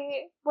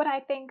exactly what I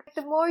think.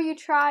 The more you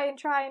try and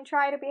try and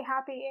try to be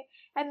happy,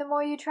 and the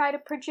more you try to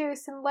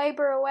produce and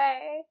labor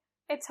away,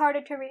 it's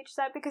harder to reach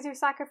that because you're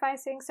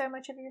sacrificing so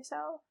much of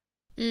yourself.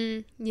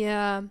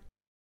 Yeah.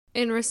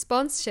 In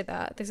response to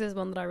that, this is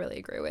one that I really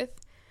agree with.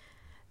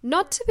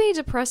 Not to be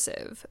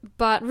depressive,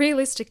 but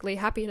realistically,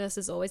 happiness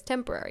is always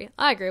temporary.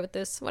 I agree with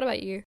this. What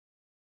about you?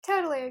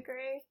 Totally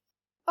agree.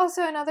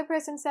 Also, another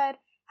person said,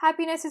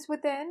 happiness is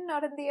within,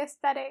 not in the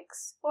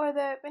aesthetics, or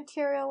the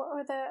material,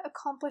 or the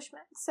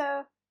accomplishment.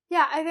 So,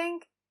 yeah, I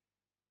think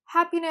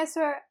happiness,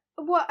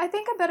 I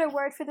think a better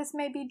word for this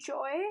may be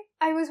joy.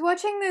 I was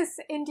watching this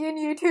Indian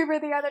YouTuber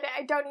the other day,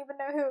 I don't even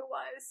know who it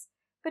was,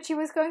 but she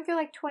was going through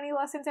like 20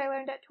 lessons I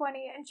learned at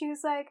 20, and she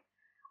was like,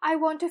 I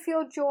want to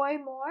feel joy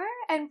more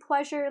and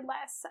pleasure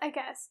less, I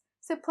guess.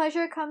 So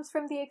pleasure comes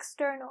from the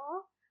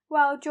external,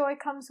 while joy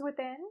comes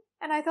within.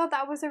 And I thought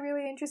that was a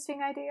really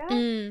interesting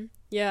idea.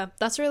 Yeah,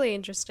 that's really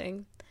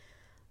interesting.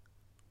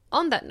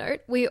 On that note,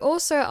 we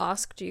also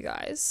asked you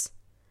guys,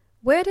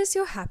 where does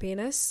your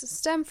happiness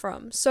stem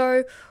from?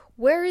 So,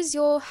 where is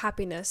your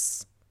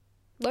happiness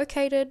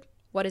located?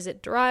 What is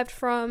it derived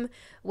from?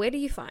 Where do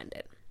you find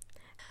it?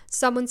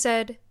 Someone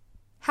said,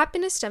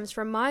 happiness stems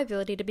from my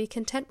ability to be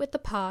content with the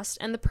past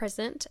and the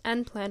present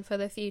and plan for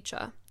the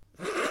future.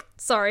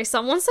 Sorry,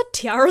 someone said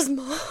Tiara's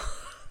mom.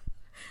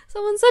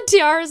 Someone said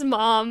Tiara's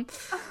mom.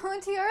 Oh,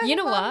 Tiara's you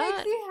know mom what?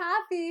 makes me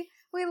happy.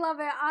 We love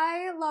it.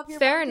 I love your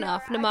Fair mom,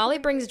 enough. Tiara.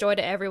 Namali brings joy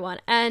to everyone.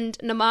 And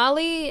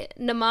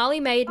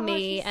Namali made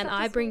me she's and such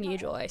a I bring you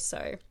sweetheart. joy.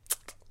 So,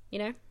 you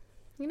know.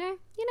 I'm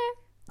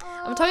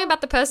Oh. talking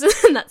about the person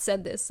that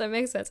said this, so it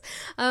makes sense.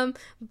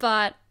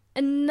 But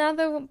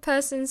another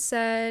person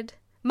said,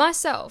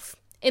 myself,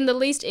 in the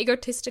least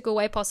egotistical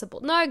way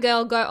possible. No,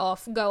 girl, go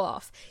off.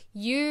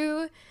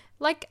 You,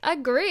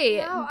 agree.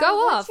 No, go I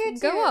want off. you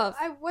Go to. off.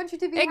 I want you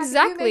to be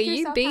Exactly. happy.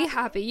 You be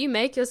happy. You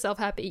make yourself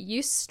happy.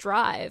 You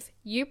strive.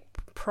 You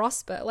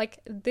prosper.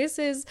 This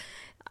is,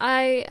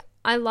 I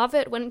love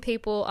it when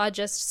people are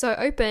just so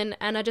open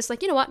and are just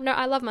like, you know what? No,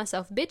 I love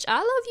myself. Bitch, I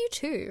love you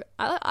too.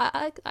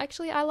 I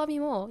actually, I love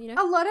you more, you know?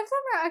 A lot of them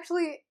are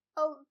actually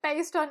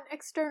based on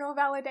external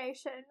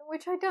validation,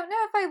 which I don't know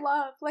if I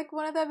love. Like,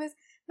 one of them is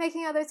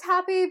making others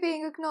happy,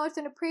 being acknowledged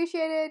and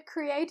appreciated,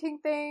 creating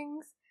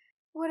things.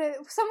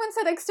 Someone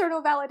said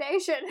external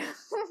validation.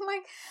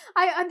 Like,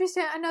 I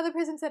understand. Another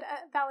person said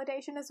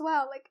validation as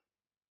well. Like,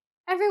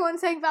 everyone's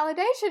saying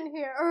validation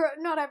here. Or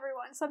not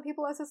everyone. Some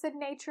people also said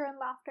nature and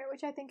laughter,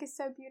 which I think is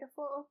so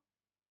beautiful.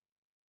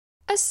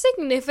 A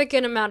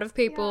significant amount of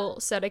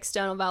people said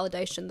external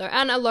validation, though.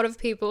 And a lot of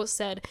people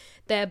said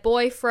their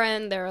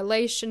boyfriend, their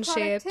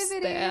relationships,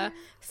 their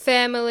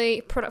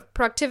family,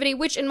 productivity,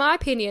 which in my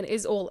opinion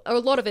is a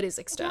lot of it is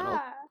external.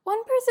 Yeah.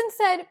 One person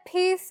said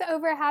peace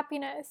over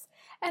happiness.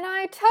 And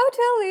I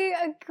totally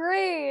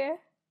agree.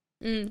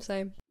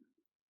 Same.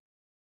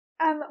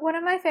 One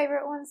of my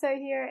favorite ones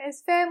here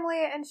is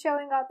family and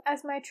showing up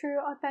as my true,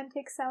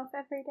 authentic self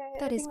every day.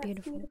 That is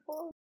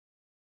beautiful.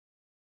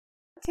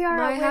 Tiara,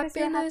 my where does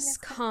your happiness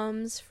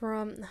comes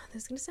from...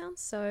 This is going to sound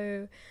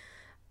so...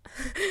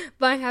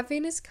 My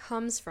happiness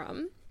comes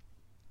from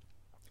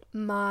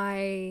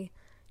my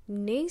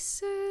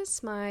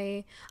nieces,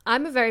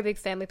 I'm a very big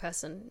family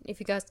person. If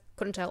you guys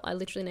couldn't tell, I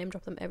literally name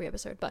drop them every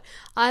episode. But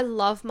I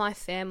love my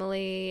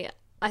family.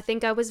 I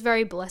think I was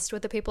very blessed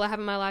with the people I have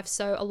in my life,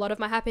 so a lot of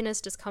my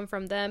happiness does come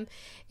from them.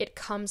 It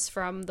comes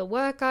from the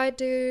work I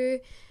do,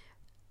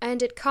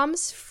 and it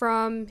comes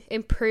from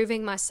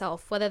improving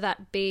myself, whether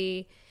that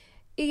be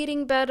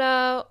eating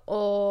better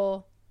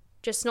or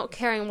just not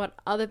caring what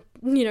other,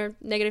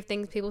 negative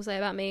things people say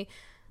about me.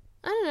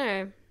 I don't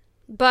know.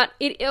 But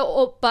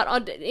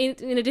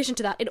in addition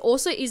to that, it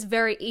also is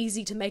very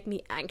easy to make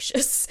me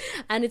anxious,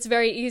 and it's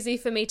very easy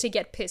for me to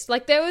get pissed.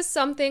 Like, there was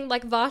something,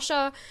 like,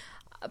 Varsha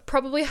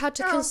probably had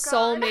to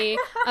console me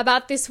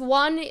about this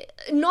one,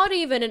 not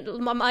even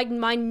a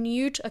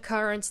minute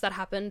occurrence that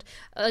happened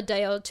a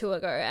day or two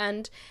ago,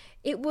 and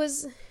it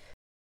wasn't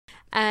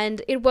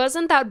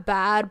that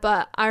bad,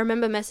 but I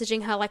remember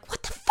messaging her like,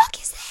 what the fuck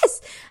is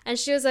this? And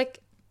she was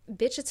like,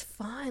 bitch, it's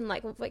fine.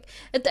 Like,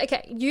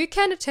 okay, you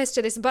can attest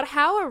to this, but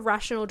how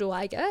irrational do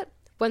I get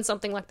when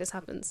something like this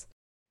happens?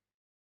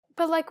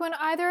 But, like, when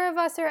either of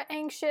us are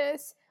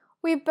anxious,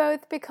 we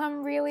both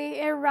become really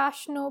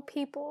irrational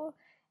people.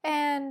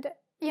 And,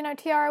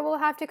 Tiara will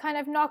have to kind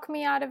of knock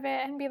me out of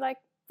it and be like,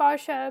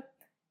 Varsha,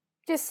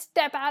 just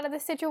step out of the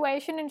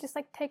situation and just,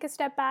 like, take a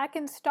step back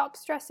and stop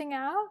stressing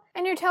out.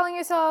 And you're telling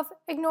yourself,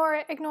 ignore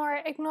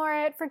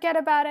it, forget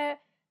about it.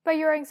 But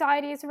your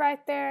anxiety is right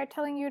there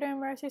telling you to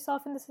immerse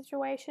yourself in the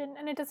situation,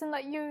 and it doesn't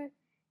let you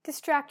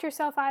distract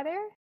yourself either.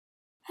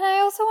 And I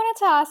also wanted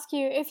to ask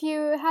you, if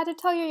you had to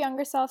tell your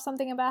younger self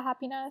something about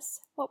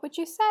happiness, what would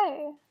you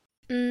say?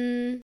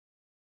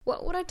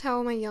 What would I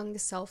tell my younger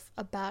self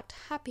about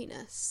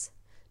happiness?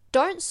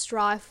 Don't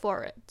strive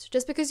for it.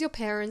 Just because your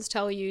parents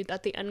tell you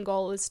that the end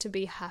goal is to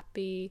be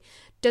happy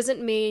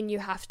doesn't mean you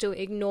have to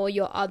ignore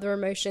your other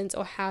emotions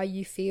or how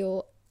you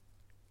feel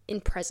in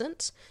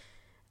present.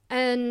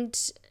 And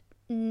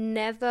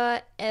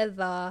never,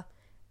 ever,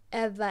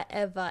 ever,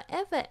 ever,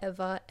 ever,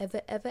 ever,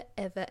 ever, ever,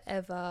 ever,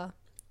 ever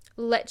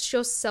let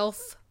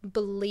yourself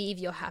believe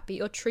you're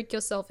happy or trick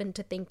yourself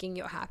into thinking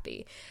you're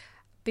happy,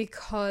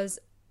 because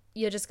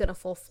you're just going to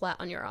fall flat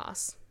on your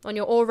ass, on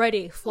your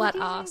already flat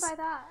ass. What do you mean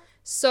by that?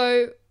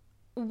 So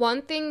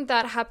one thing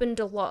that happened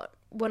a lot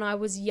when I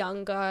was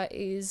younger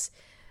is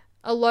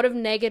a lot of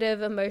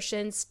negative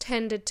emotions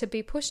tended to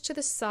be pushed to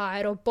the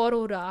side or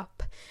bottled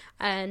up,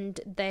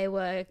 and they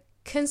were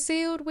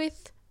concealed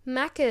with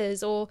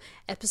Maccas or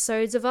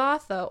episodes of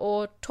Arthur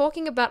or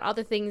talking about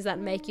other things that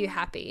make you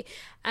happy.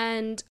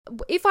 And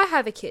if I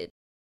have a kid,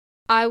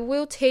 I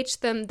will teach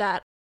them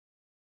that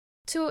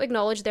to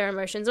acknowledge their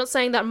emotions. Not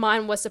saying that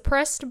mine was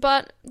suppressed,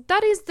 but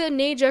that is the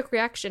knee-jerk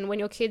reaction when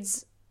your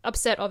kid's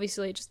upset.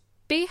 Obviously, just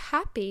be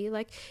happy.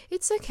 Like,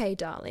 it's okay,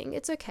 darling,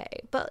 it's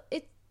okay. But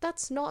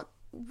that's not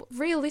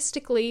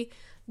realistically.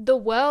 The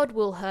world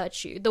will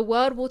hurt you. The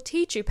world will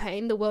teach you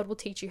pain. The world will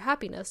teach you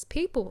happiness.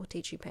 People will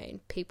teach you pain.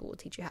 People will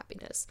teach you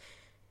happiness.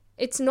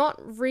 It's not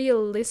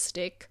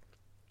realistic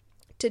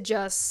to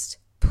just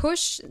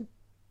push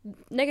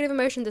negative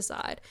emotions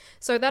aside.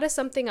 So that is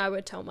something I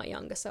would tell my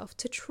younger self,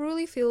 to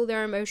truly feel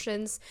their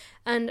emotions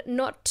and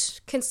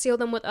not conceal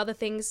them with other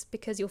things,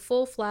 because you'll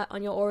fall flat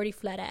on your already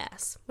flat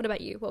ass. What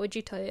about you? What would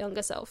you tell your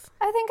younger self?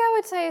 I think I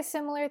would say a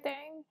similar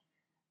thing.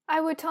 I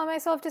would tell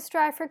myself to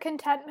strive for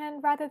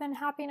contentment rather than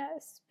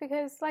happiness,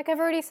 because, like I've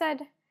already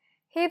said,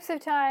 heaps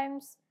of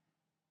times,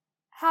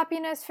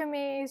 happiness for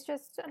me is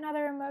just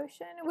another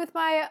emotion. With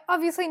my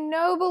obviously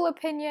noble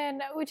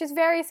opinion, which is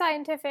very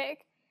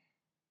scientific,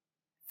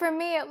 for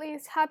me at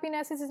least,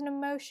 happiness is an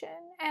emotion,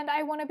 and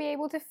I want to be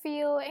able to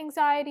feel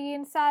anxiety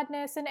and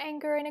sadness and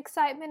anger and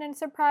excitement and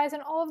surprise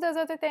and all of those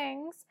other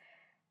things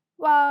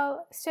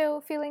while still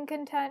feeling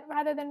content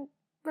rather than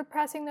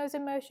repressing those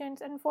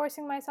emotions and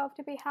forcing myself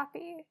to be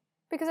happy.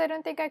 Because I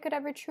don't think I could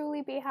ever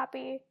truly be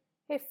happy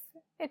if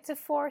it's a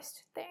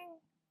forced thing.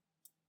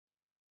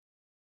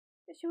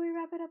 Should we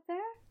wrap it up there?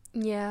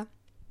 Yeah.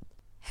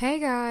 Hey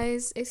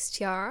guys, it's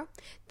Tiara.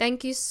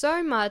 Thank you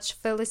so much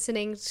for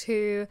listening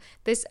to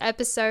this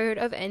episode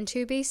of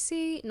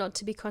N2BC. Not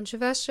to be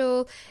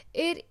controversial,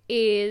 it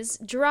is,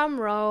 drum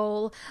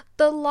roll,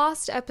 the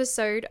last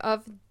episode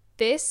of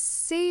this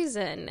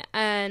season.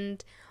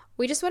 And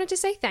we just wanted to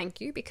say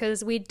thank you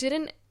because we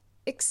didn't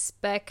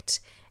expect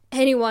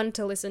anyone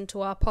to listen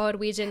to our pod.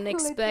 We didn't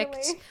expect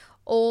Literally.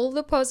 all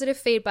the positive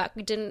feedback.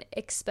 We didn't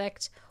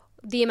expect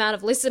the amount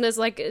of listeners.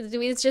 Like,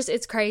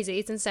 it's crazy,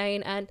 it's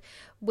insane, and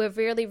we're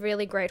really,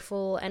 really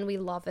grateful and we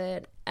love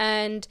it.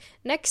 And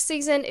next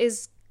season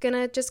is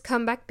gonna just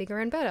come back bigger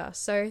and better.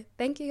 So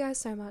thank you guys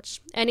so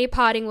much. Any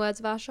parting words,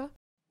 Varsha?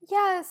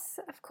 Yes,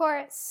 of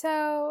course.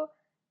 So,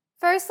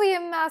 firstly, a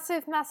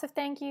massive, massive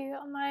thank you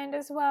on my end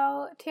as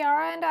well.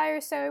 Tiara and I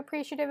are so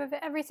appreciative of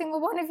every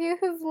single one of you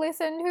who've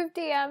listened, who've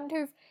DM'd,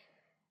 who've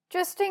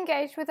just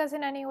engaged with us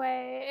in any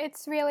way.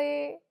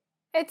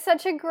 It's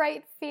such a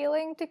great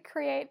feeling to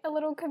create a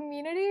little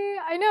community.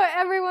 I know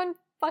everyone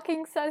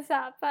fucking says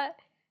that, but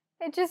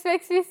it just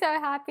makes me so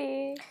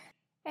happy.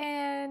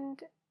 And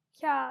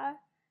yeah,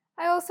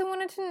 I also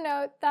wanted to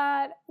note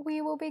that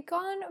we will be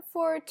gone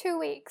for 2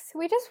 weeks.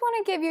 We just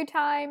want to give you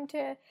time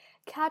to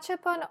catch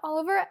up on all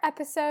of our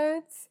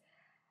episodes.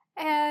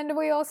 And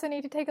we also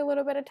need to take a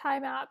little bit of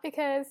time out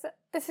because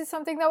this is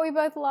something that we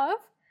both love.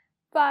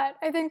 But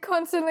I think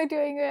constantly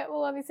doing it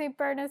will obviously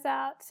burn us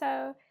out.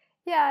 So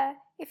yeah,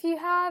 if you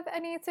have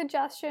any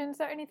suggestions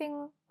or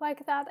anything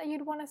like that that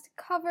you'd want us to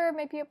cover,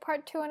 maybe a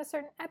part 2 on a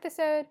certain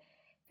episode,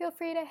 feel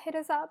free to hit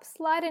us up,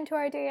 slide into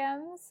our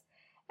DMs.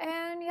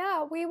 And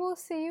yeah, we will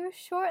see you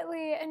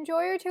shortly.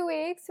 Enjoy your 2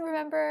 weeks.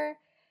 Remember,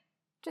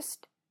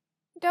 just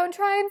don't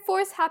try and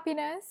force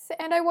happiness.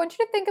 And I want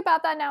you to think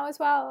about that now as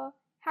well.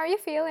 How are you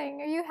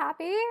feeling? Are you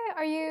happy?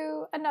 Are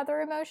you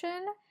another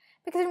emotion?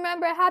 Because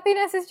remember,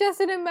 happiness is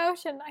just an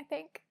emotion, I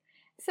think.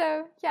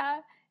 So yeah,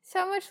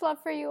 so much love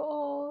for you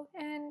all,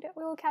 and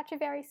we will catch you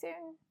very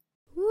soon.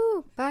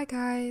 Woo! Bye,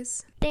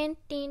 guys. Din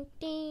din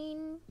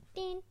din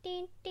din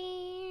din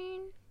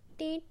din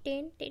din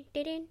din din din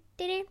din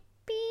din.